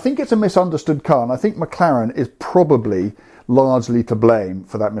it's a misunderstood car, and I think McLaren is probably largely to blame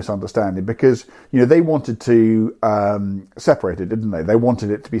for that misunderstanding, because they wanted to separate it, didn't they? They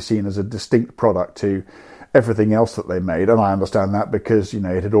wanted it to be seen as a distinct product to everything else that they made, and I understand that because it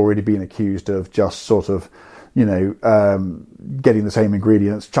had already been accused of just sort of getting the same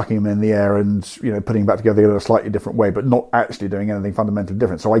ingredients, chucking them in the air and, putting them back together in a slightly different way, but not actually doing anything fundamentally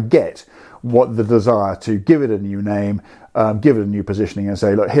different. So I get what the desire to give it a new name, give it a new positioning and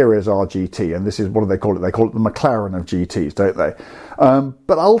say, look, here is our GT. And this is, what do they call it? They call it the McLaren of GTs, don't they?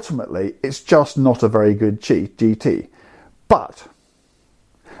 But ultimately, it's just not a very good GT. But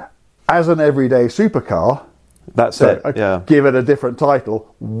as an everyday supercar, that's it. Yeah. Give it a different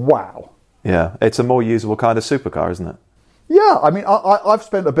title. Wow. Yeah, it's a more usable kind of supercar, isn't it? Yeah, I mean, I've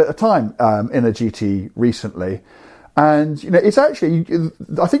spent a bit of time in a GT recently, and it's actually,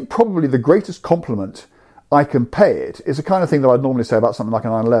 I think probably the greatest compliment I can pay it is the kind of thing that I'd normally say about something like a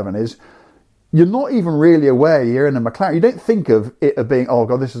 911 is you're not even really aware you're in a McLaren. You don't think of it as being, oh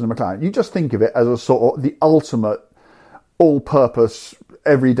God, this is a McLaren. You just think of it as a sort of the ultimate all-purpose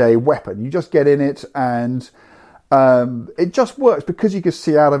everyday weapon. You just get in it and it just works because you can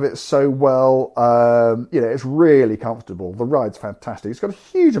see out of it so well. It's really comfortable. The ride's fantastic. It's got a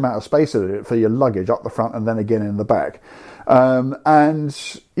huge amount of space in it for your luggage up the front and then again in the back.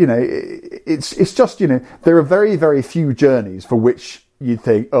 It's just, there are very, very few journeys for which you'd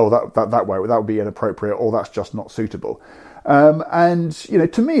think, oh, that would be inappropriate, or that's just not suitable.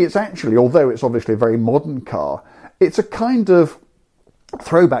 To me, it's actually, although it's obviously a very modern car, it's a kind of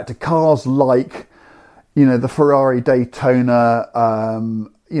throwback to cars like, the Ferrari Daytona,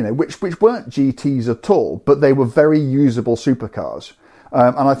 which weren't GTs at all, but they were very usable supercars.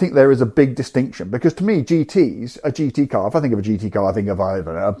 And I think there is a big distinction, because to me, a GT car, if I think of a GT car, I think of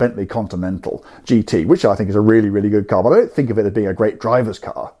a Bentley Continental GT, which I think is a really, really good car, but I don't think of it as being a great driver's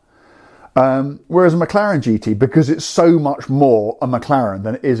car. Whereas a McLaren GT, because it's so much more a McLaren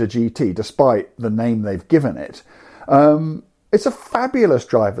than it is a GT, despite the name they've given it, it's a fabulous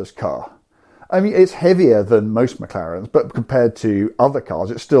driver's car. I mean, it's heavier than most McLarens, but compared to other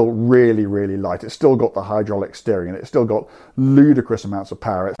cars, it's still really, really light. It's still got the hydraulic steering, and it's still got ludicrous amounts of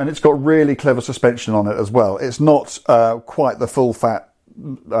power. And it's got really clever suspension on it as well. It's not quite the full-fat,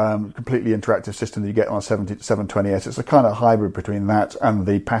 completely interactive system that you get on a 720S. It's a kind of hybrid between that and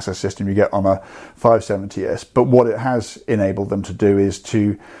the passive system you get on a 570S. But what it has enabled them to do is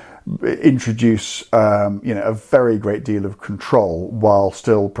to introduce a very great deal of control while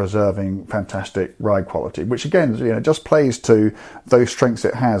still preserving fantastic ride quality, which again just plays to those strengths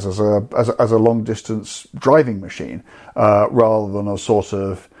it has as a long distance driving machine, rather than a sort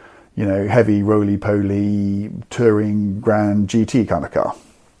of heavy roly poly touring grand GT kind of car.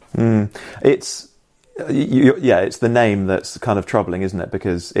 It's the name that's kind of troubling, isn't it?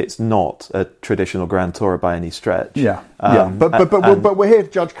 Because it's not a traditional Grand Tourer by any stretch. But we're here to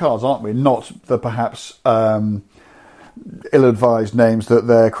judge cars, aren't we? Not the perhaps ill-advised names that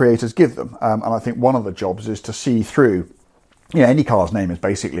their creators give them. And I think one of the jobs is to see through. Any car's name is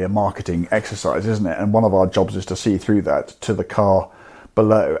basically a marketing exercise, isn't it? And one of our jobs is to see through that to the car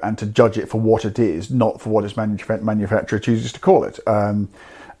below and to judge it for what it is, not for what its manufacturer chooses to call it.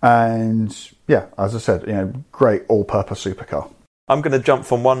 And yeah, as I said, great all-purpose supercar. I'm going to jump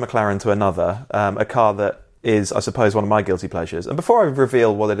from one McLaren to another, a car that is, I suppose, one of my guilty pleasures. And before I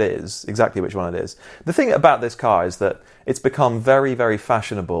reveal what it is, exactly which one it is, the thing about this car is that it's become very, very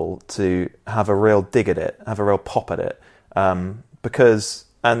fashionable to have a real dig at it, have a real pop at it, because,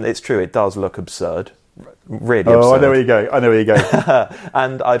 and it's true, it does look absurd. Really absurd. I know where you go.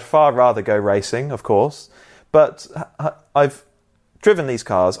 And I'd far rather go racing, of course, but I've driven these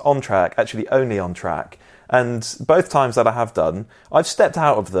cars on track, actually only on track, and both times that I have done, I've stepped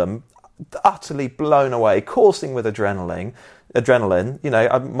out of them utterly blown away, coursing with adrenaline.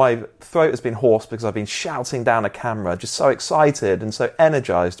 My throat has been hoarse because I've been shouting down a camera, just so excited and so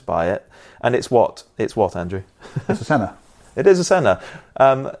energised by it. And it's what, Andrew? It's a Senna. It is a Senna.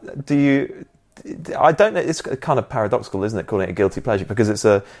 I don't know, it's kind of paradoxical, isn't it, calling it a guilty pleasure, because it's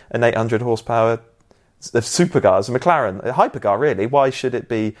an 800 horsepower supercar. It's a McLaren, a hypercar, really. Why should it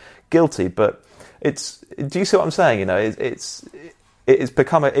be guilty? But do you see what I'm saying? It's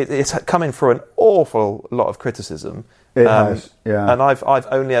coming through an awful lot of criticism. It has, yeah. And I've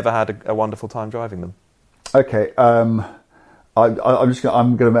only ever had a wonderful time driving them. Okay, I'm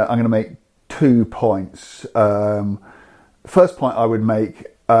going to make 2 points. First point I would make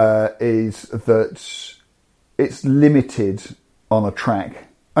is that it's limited on a track.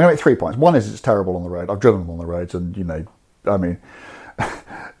 I'm going to make 3 points. One is it's terrible on the road. I've driven them on the roads, and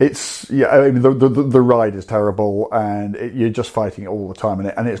the ride is terrible, and you're just fighting it all the time,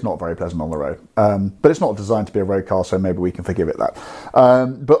 and it's not very pleasant on the road. But it's not designed to be a road car, so maybe we can forgive it that.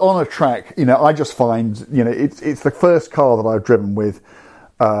 But on a track, I just find, it's the first car that I've driven with,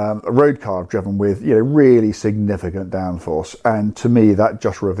 a road car I've driven with, really significant downforce, and to me that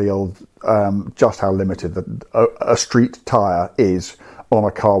just revealed just how limited a street tyre is on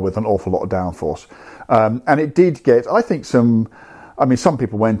a car with an awful lot of downforce. And it did get, I think, some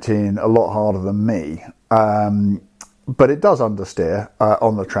people went in a lot harder than me, but it does understeer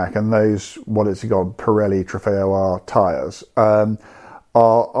on the track, and those, Pirelli Trofeo R tyres are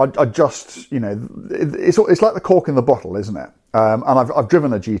just, it's like the cork in the bottle, isn't it? And I've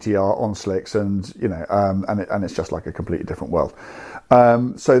driven a GTR on slicks, and and it's just like a completely different world.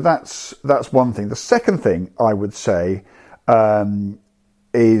 So that's one thing. The second thing I would say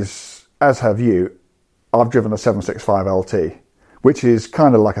is, as have you, I've driven a 765 LT, which is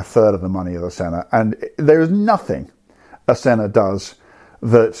kind of like a third of the money of the Senna, and there is nothing a Senna does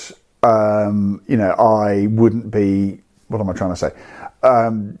that I wouldn't be. What am I trying to say?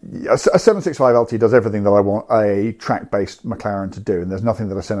 A 765 LT does everything that I want a track-based McLaren to do, and there's nothing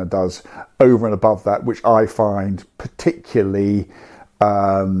that a Senna does over and above that which I find particularly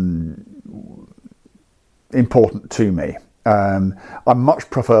important to me. I much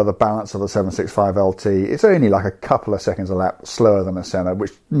prefer the balance of the 765 LT. It's only like a couple of seconds a lap slower than a Senna,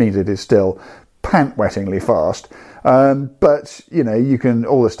 which means it is still pant-wettingly fast. But you can,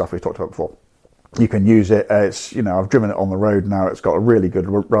 all this stuff we've talked about before, you can use it. It's, I've driven it on the road now. It's got a really good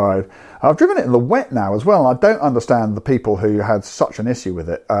ride. I've driven it in the wet now as well. And I don't understand the people who had such an issue with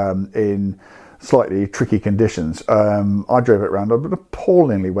it in slightly tricky conditions. I drove it around an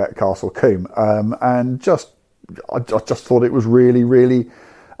appallingly wet Castle Combe, and I just thought it was really, really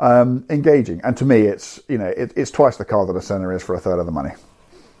engaging. And to me, it's it's twice the car that a Senna is for a third of the money.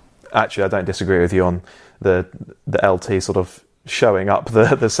 Actually, I don't disagree with you on the LT sort of showing up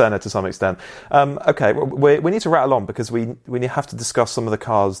the Senna to some extent. Okay, we need to rattle on, because we have to discuss some of the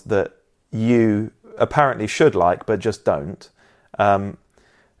cars that you apparently should like but just don't.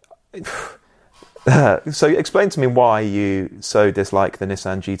 So explain to me why you so dislike the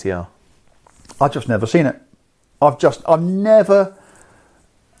Nissan GTR. I've just never seen it. I've never.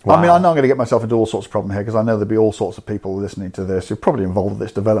 Wow. I mean, I know I'm going to get myself into all sorts of problem here, because I know there'll be all sorts of people listening to this who are probably involved with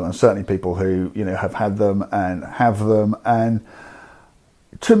this development. Certainly people who have had them and have them, and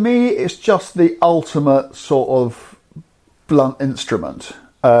to me, it's just the ultimate sort of blunt instrument.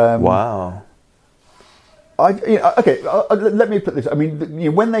 Wow. Let me put this. I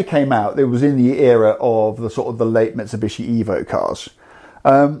mean, when they came out, it was in the era of the sort of the late Mitsubishi Evo cars.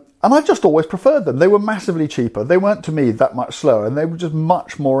 And I just always preferred them. They were massively cheaper. They weren't, to me, that much slower, and they were just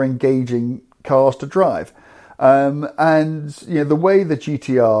much more engaging cars to drive. And the way the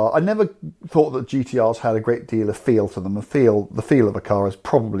GTR, I never thought that GTRs had a great deal of feel to them. The feel of a car is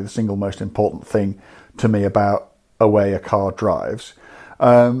probably the single most important thing to me about a way a car drives.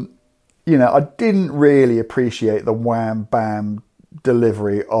 I didn't really appreciate the wham bam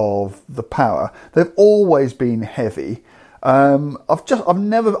delivery of the power. They've always been heavy. I've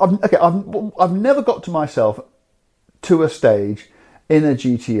never got to myself to a stage in a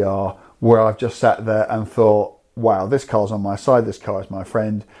GTR where I've just sat there and thought, wow, this car's on my side, this car is my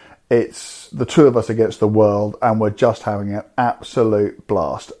friend, it's the two of us against the world, and we're just having an absolute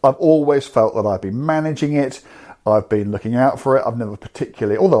blast. I've always felt that I've been managing it, I've been looking out for it. I've never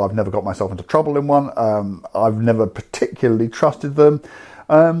got myself into trouble in one, I've never particularly trusted them.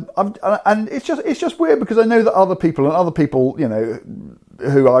 And it's just weird, because I know that other people, who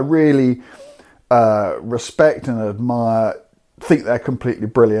I really respect and admire, think they're completely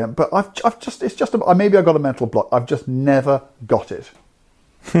brilliant, but maybe I got a mental block. I've just never got it.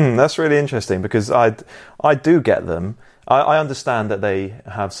 That's really interesting, because I do get them. I understand that they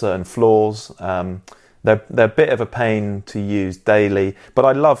have certain flaws. They're a bit of a pain to use daily, but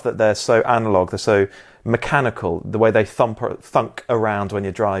I love that they're so analog. They're so mechanical. The way they thunk around when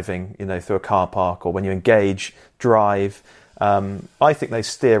you're driving, through a car park, or when you engage, drive. I think they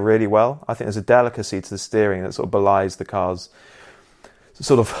steer really well. I think there's a delicacy to the steering that sort of belies the car's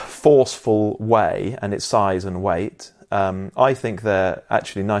sort of forceful way and its size and weight. I think they're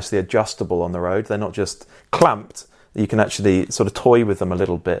actually nicely adjustable on the road. They're not just clamped. You can actually sort of toy with them a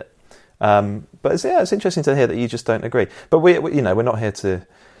little bit. But it's interesting to hear that you just don't agree. But we're not here to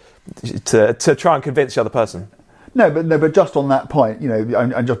try and convince the other person. No, but just on that point,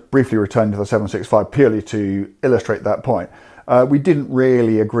 and just briefly returning to the 765 purely to illustrate that point. We didn't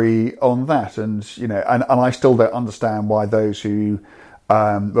really agree on that, and I still don't understand why those who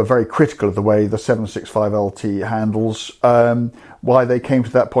were very critical of the way the 765 LT handles, why they came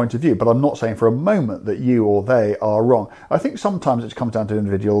to that point of view. But I'm not saying for a moment that you or they are wrong. I think sometimes it comes down to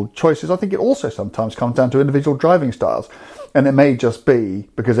individual choices. I think it also sometimes comes down to individual driving styles. And it may just be,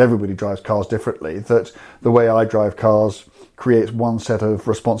 because everybody drives cars differently, that the way I drive cars creates one set of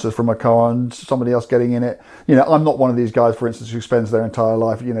responses from a car and somebody else getting in it. I'm not one of these guys, for instance, who spends their entire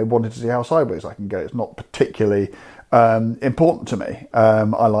life, wanting to see how sideways I can go. It's not particularly important to me.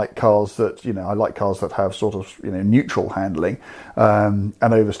 I like cars that have sort of neutral handling and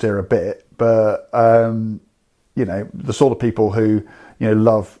oversteer a bit. But the sort of people who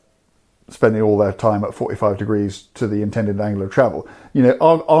love spending all their time at 45 degrees to the intended angle of travel,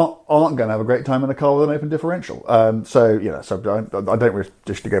 aren't going to have a great time in a car with an open differential. So I don't wish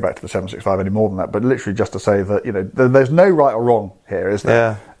to go back to the 765 any more than that, but literally just to say that, there's no right or wrong here, is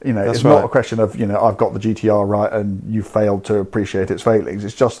there? Yeah, it's not a question of, I've got the GTR right and you failed to appreciate its failings.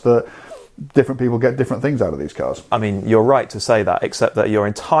 It's just that different people get different things out of these cars. I mean, you're right to say that, except that you're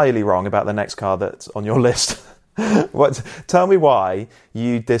entirely wrong about the next car that's on your list. Tell me why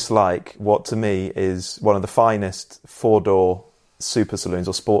you dislike what to me is one of the finest four-door super saloons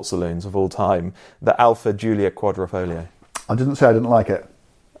or sports saloons of all time, the Alfa Giulia Quadrifoglio. I didn't say I didn't like it.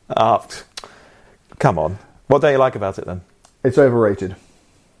 Come on. What don't you like about it then? It's overrated.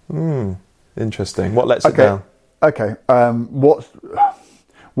 Interesting. What lets it down? Okay. What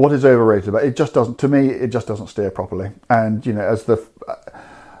is overrated about it? It just doesn't. To me, it just doesn't steer properly. And as the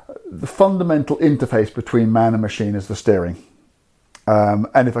fundamental interface between man and machine is the steering.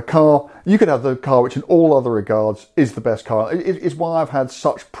 And if you could have the car which in all other regards is the best car. It's why I've had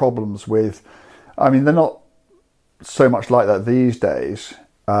such problems with, they're not so much like that these days,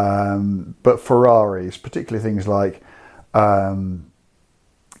 but Ferraris, particularly things like,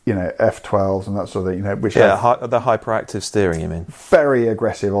 F12s and that sort of thing, which the hyperactive steering, you mean? Very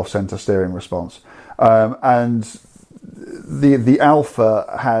aggressive off-centre steering response. And the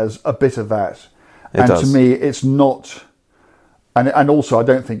Alpha has a bit of that. To me, it's not... And also, I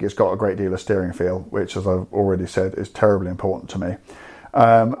don't think it's got a great deal of steering feel, which, as I've already said, is terribly important to me.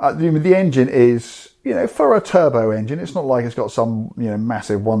 The engine is, for a turbo engine, it's not like it's got some,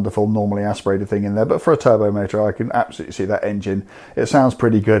 massive, wonderful, normally aspirated thing in there. But for a turbo motor, I can absolutely see that engine. It sounds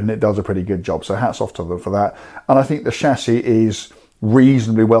pretty good and it does a pretty good job. So hats off to them for that. And I think the chassis is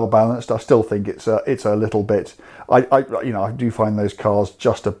reasonably well balanced. I still think it's a little bit. I do find those cars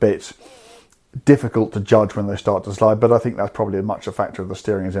just a bit difficult to judge when they start to slide, but I think that's probably as much a factor of the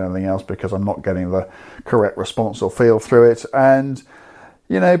steering as anything else, because I'm not getting the correct response or feel through it. And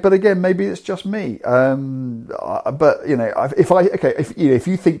but again, maybe it's just me. But if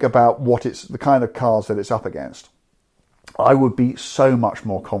you think about what it's the kind of cars that it's up against, I would be so much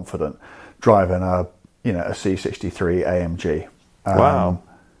more confident driving a C63 AMG. Wow,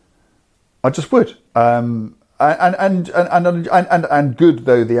 I just would. And good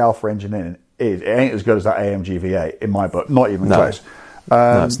though the Alpha engine it ain't as good as that AMG V8 in my book, not even close.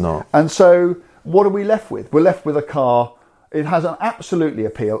 No, it's not. And so what are we left with? We're left with a car. It has an absolutely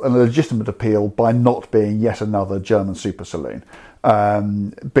appeal and a legitimate appeal by not being yet another German super saloon,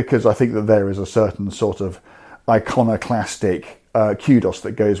 because I think that there is a certain sort of iconoclastic kudos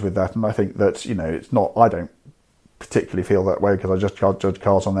that goes with that, and I think that it's not. I don't particularly feel that way because I just can't judge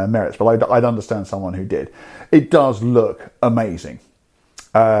cars on their merits, but I'd understand someone who did. It does look amazing.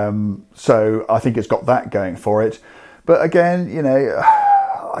 So I think it's got that going for it. But again,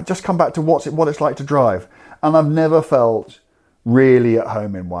 I just come back to what it's like to drive. And I've never felt really at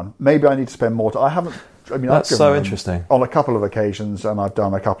home in one. Maybe I need to spend more time. That's so interesting. On a couple of occasions, and I've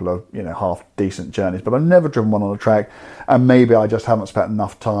done a couple of, half decent journeys, but I've never driven one on a track. And maybe I just haven't spent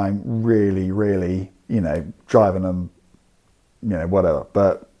enough time really, really, driving them whatever.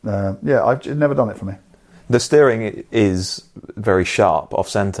 But I've never done it for me. The steering is very sharp off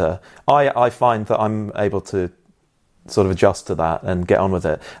centre. I find that I'm able to sort of adjust to that and get on with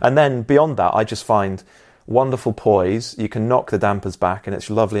it. And then beyond that, I just find wonderful poise. You can knock the dampers back and it's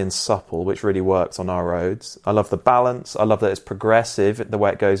lovely and supple, which really works on our roads. I love the balance. I love that it's progressive, the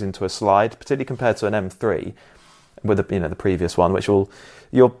way it goes into a slide, particularly compared to an M3 with the previous one, which you'll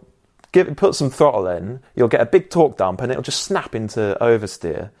put some throttle in, you'll get a big torque dump and it'll just snap into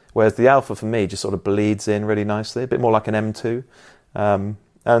oversteer. Whereas the Alpha for me just sort of bleeds in really nicely, a bit more like an M2. I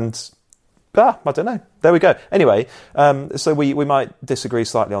don't know. There we go. Anyway, so we might disagree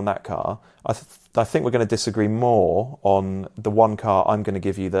slightly on that car. I think we're going to disagree more on the one car I'm going to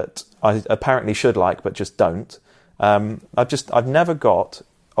give you that I apparently should like, but just don't. I've never got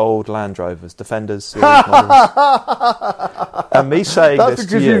old Land Rovers, Defenders, series models. And me saying that's this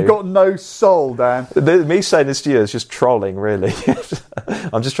to because you, you've got no soul, Dan. Me saying this to you is just trolling, really.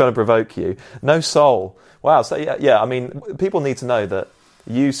 I'm just trying to provoke you. No soul. Wow. So yeah. I mean, people need to know that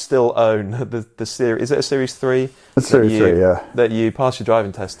you still own the series. Is it a Series 3? It's Series 3, yeah. That you passed your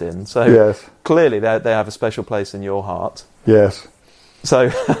driving test in. So yes. Clearly they have a special place in your heart. Yes. So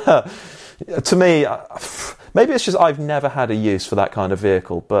to me, maybe it's just I've never had a use for that kind of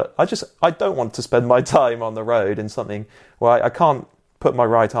vehicle, but I don't want to spend my time on the road in something where I can't put my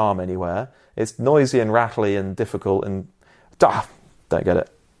right arm anywhere. It's noisy and rattly and difficult and don't get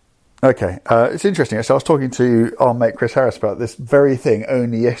it. Okay, it's interesting. So I was talking to our mate Chris Harris about this very thing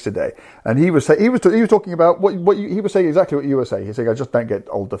only yesterday, and he was talking about he was saying exactly what you were saying. He's saying, I just don't get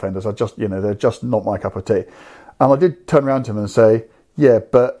old Defenders. They're just not my cup of tea. And I did turn around to him and say, yeah,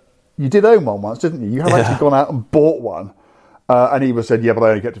 but you did own one once, didn't you? You have actually gone out and bought one. And he said, yeah, but I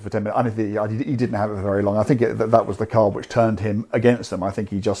only kept it for 10 minutes. And he didn't have it for very long. I think that was the car which turned him against them. I think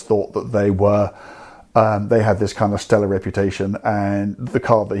he just thought that they had this kind of stellar reputation, and the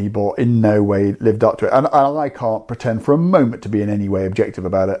car that he bought in no way lived up to it. And I can't pretend for a moment to be in any way objective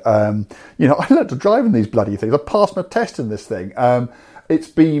about it. I learned to drive in these bloody things. I passed my test in this thing. It's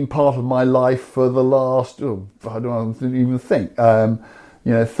been part of my life for the last, I don't even think,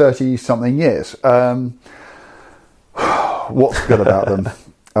 30-something years. What's good about them?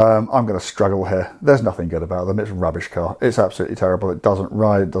 I'm going to struggle here. There's nothing good about them. It's a rubbish car. It's absolutely terrible. It doesn't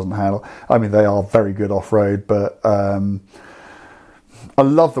ride. It doesn't handle. I mean, they are very good off-road, but I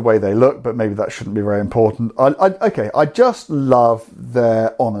love the way they look, but maybe that shouldn't be very important. I just love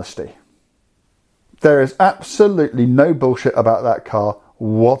their honesty. There is absolutely no bullshit about that car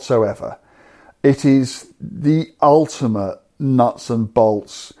whatsoever. It is the ultimate nuts and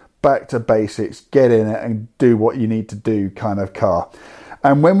bolts, back to basics, get in it and do what you need to do kind of car.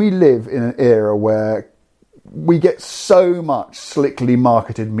 And when we live in an era where we get so much slickly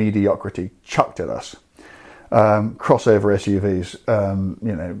marketed mediocrity chucked at us, crossover SUVs,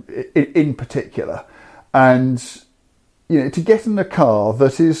 in particular, and to get in a car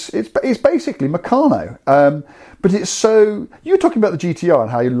that it's basically Meccano, but it's so. You were talking about the GTR and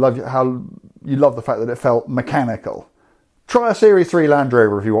how you love the fact that it felt mechanical. Try a Series 3 Land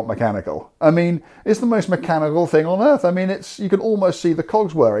Rover if you want mechanical. I mean, it's the most mechanical thing on earth. I mean, you can almost see the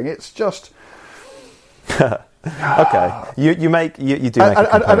cogs whirring. It's just... Okay. You do make a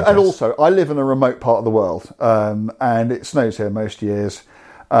compelling and also, I live in a remote part of the world, and it snows here most years.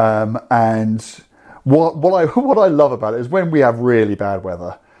 And what I love about it is when we have really bad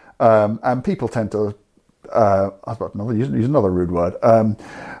weather, and people tend to... I was about to use another rude word.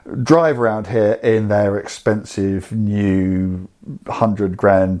 Drive around here in their expensive new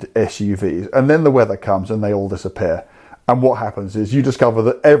 $100,000 SUVs, and then the weather comes and they all disappear. And what happens is you discover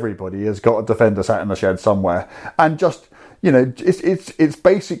that everybody has got a Defender sat in the shed somewhere, and just it's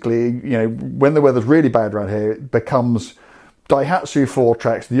basically when the weather's really bad around here, it becomes Daihatsu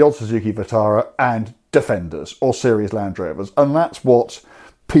 4Tracks, the old Suzuki Vitara, and Defenders or Series Land Rovers, and that's what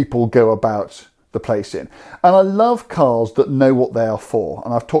people go about the place in. And I love cars that know what they are for,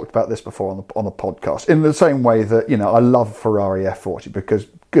 and I've talked about this before on the podcast, in the same way that I love Ferrari F40 because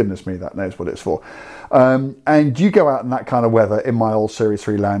goodness me, that knows what it's for. And you go out in that kind of weather in my old Series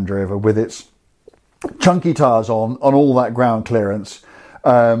 3 Land Rover with its chunky tyres on all that ground clearance,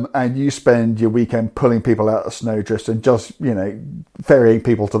 and you spend your weekend pulling people out of snowdrifts and just ferrying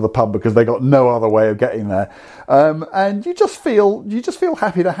people to the pub because they got no other way of getting there, and you just feel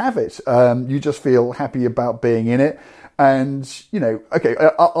happy to have it. You just feel happy about being in it. And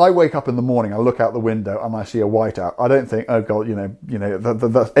I wake up in the morning, I look out the window and I see a whiteout. I don't think, oh god,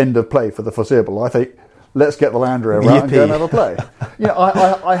 that's end of play for the foreseeable. I think, let's get the Land Rover out and go and have a play.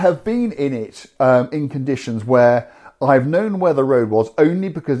 I have been in it in conditions where I've known where the road was only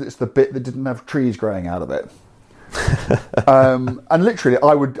because it's the bit that didn't have trees growing out of it. And literally,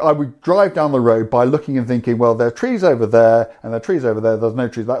 I would drive down the road by looking and thinking, well, there are trees over there, and there are trees over there. There's no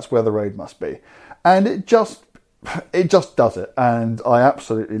trees. That's where the road must be. And it just does it. And I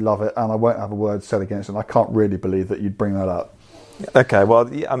absolutely love it. And I won't have a word said against it. And I can't really believe that you'd bring that up. Okay, well,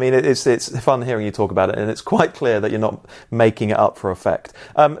 I mean, it's fun hearing you talk about it, and it's quite clear that you're not making it up for effect.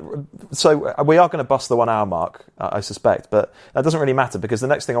 So we are going to bust the 1 hour mark, I suspect, but that doesn't really matter because the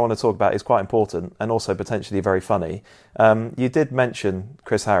next thing I want to talk about is quite important and also potentially very funny. You did mention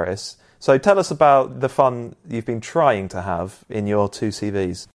Chris Harris, so tell us about the fun you've been trying to have in your 2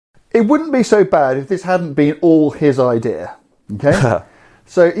 CVs. It wouldn't be so bad if this hadn't been all his idea, okay?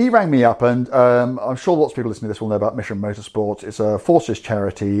 So he rang me up, and I'm sure lots of people listening to this will know about Mission Motorsport. It's a Forces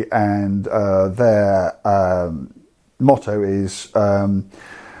charity, and their motto is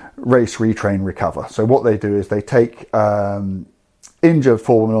race, retrain, recover. So what they do is they take injured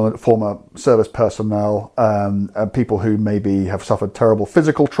former service personnel, people who maybe have suffered terrible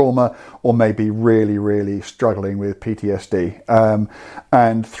physical trauma or maybe really, really struggling with PTSD.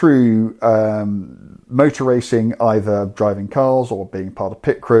 And through motor racing, either driving cars or being part of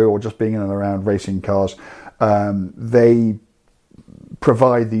pit crew or just being in and around racing cars, they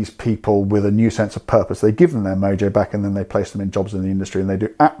provide these people with a new sense of purpose. They give them their mojo back and then they place them in jobs in the industry, and they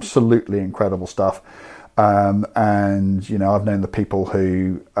do absolutely incredible stuff. And, you know, I've known the people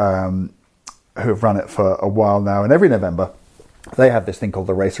who have run it for a while now, and every November they have this thing called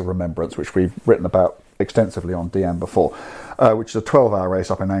the Race of Remembrance, which we've written about extensively on DM before, which is a 12-hour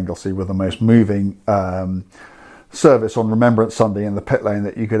race up in Anglesey with the most moving service on Remembrance Sunday in the pit lane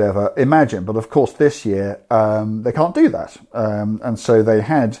that you could ever imagine. But of course this year they can't do that, and so they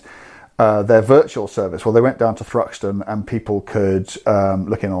had their virtual service. Well, they went down to Thruxton and people could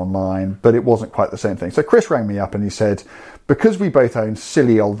look in online, but it wasn't quite the same thing. So Chris rang me up and he said, because we both own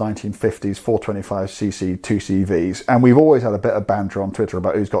silly old 1950s 425cc 2CVs, and we've always had a bit of banter on Twitter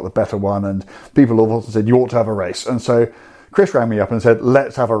about who's got the better one, and people have also said, you ought to have a race. And so Chris rang me up and said,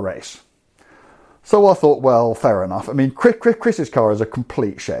 let's have a race. So I thought, well, fair enough. I mean, Chris's car is a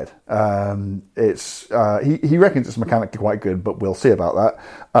complete shed. He reckons it's mechanically quite good, but we'll see about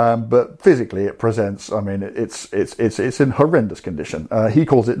that. But physically, it presents. I mean, it's in horrendous condition. He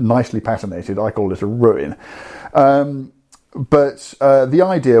calls it nicely patinated. I call it a ruin. But the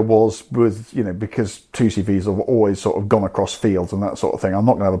idea was, you know, because 2CVs have always sort of gone across fields and that sort of thing, I'm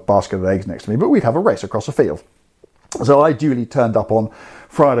not going to have a basket of eggs next to me, but we'd have a race across a field. So I duly turned up on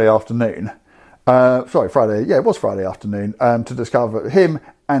Friday afternoon. It was Friday afternoon, to discover him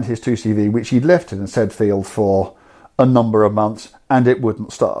and his 2CV, which he'd left in said field for a number of months, and it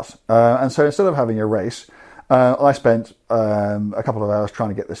wouldn't start. And so instead of having a race, I spent a couple of hours trying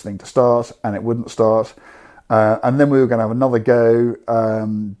to get this thing to start, and it wouldn't start. And then we were going to have another go,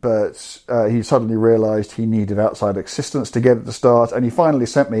 but he suddenly realised he needed outside assistance to get it to start, and he finally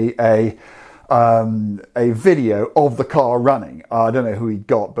sent me a video of the car running. I don't know who he'd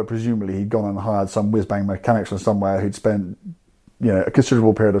got, but presumably he'd gone and hired some whiz-bang mechanics from somewhere who'd spent, you know, a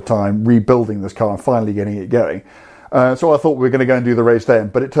considerable period of time rebuilding this car and finally getting it going. So I thought we were going to go and do the race then,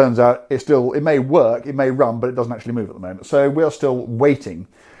 but it turns out it may work, it may run, but it doesn't actually move at the moment. So we're still waiting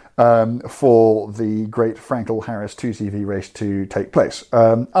for the great Frankel Harris 2CV race to take place.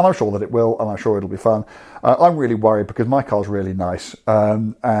 And I'm sure that it will, and I'm sure it'll be fun. I'm really worried because my car's really nice,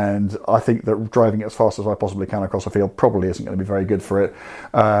 and I think that driving it as fast as I possibly can across a field probably isn't going to be very good for it,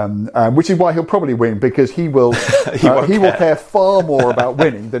 which is why he'll probably win, because he will will care far more about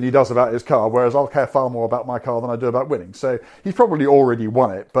winning than he does about his car, whereas I'll care far more about my car than I do about winning. So he's probably already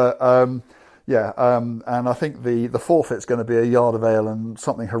won it, but and I think the forfeit's going to be a yard of ale and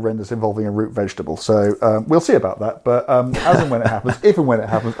something horrendous involving a root vegetable. So we'll see about that. But as and when it happens, if and when it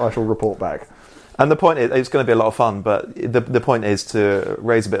happens, I shall report back. And the point is, it's going to be a lot of fun, but the point is to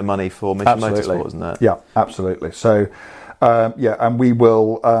raise a bit of money for Mission Motorsport, isn't it? Yeah, absolutely. So, and we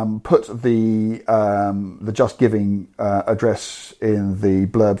will put the Just Giving address in the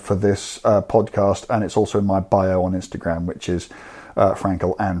blurb for this podcast, and it's also in my bio on Instagram, which is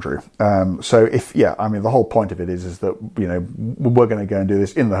Frankel Andrew. The whole point of it is that, you know, we're going to go and do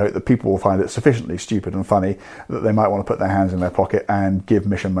this in the hope that people will find it sufficiently stupid and funny that they might want to put their hands in their pocket and give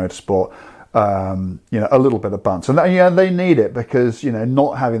Mission Motorsport a little bit of bunce. And they need it, because, you know,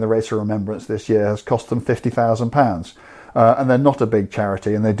 not having the Race of Remembrance this year has cost them £50,000. And they're not a big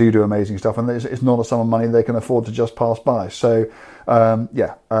charity, and they do amazing stuff, and it's not a sum of money they can afford to just pass by. So,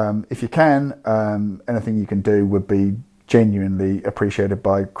 if you can, anything you can do would be genuinely appreciated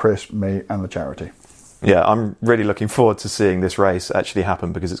by Chris, me, and the charity. Yeah, I'm really looking forward to seeing this race actually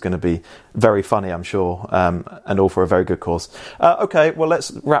happen, because it's going to be very funny, I'm sure, and all for a very good cause. Okay, well,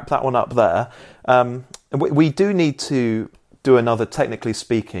 let's wrap that one up there. we do need to do another Technically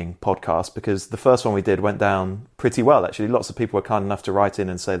Speaking podcast, because the first one we did went down pretty well, actually. Lots of people were kind enough to write in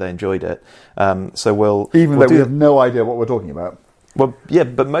and say they enjoyed it. So we'll though we do have no idea what we're talking about. Well, yeah,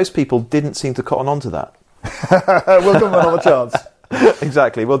 but most people didn't seem to cotton on to that. We'll give them another chance.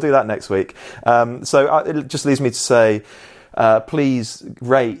 Exactly. We'll do that next week. So it just leaves me to say, please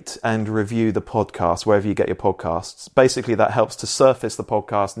rate and review the podcast wherever you get your podcasts. Basically, that helps to surface the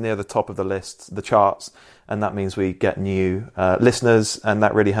podcast near the top of the list, the charts, and that means we get new listeners, and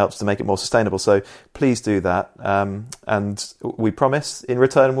that really helps to make it more sustainable. So please do that. And we promise, in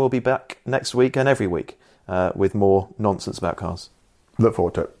return, we'll be back next week and every week with more nonsense about cars. Look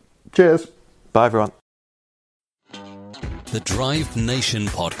forward to it. Cheers. Bye, everyone. The Drive Nation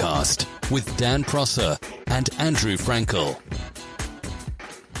podcast with Dan Prosser and Andrew Frankel.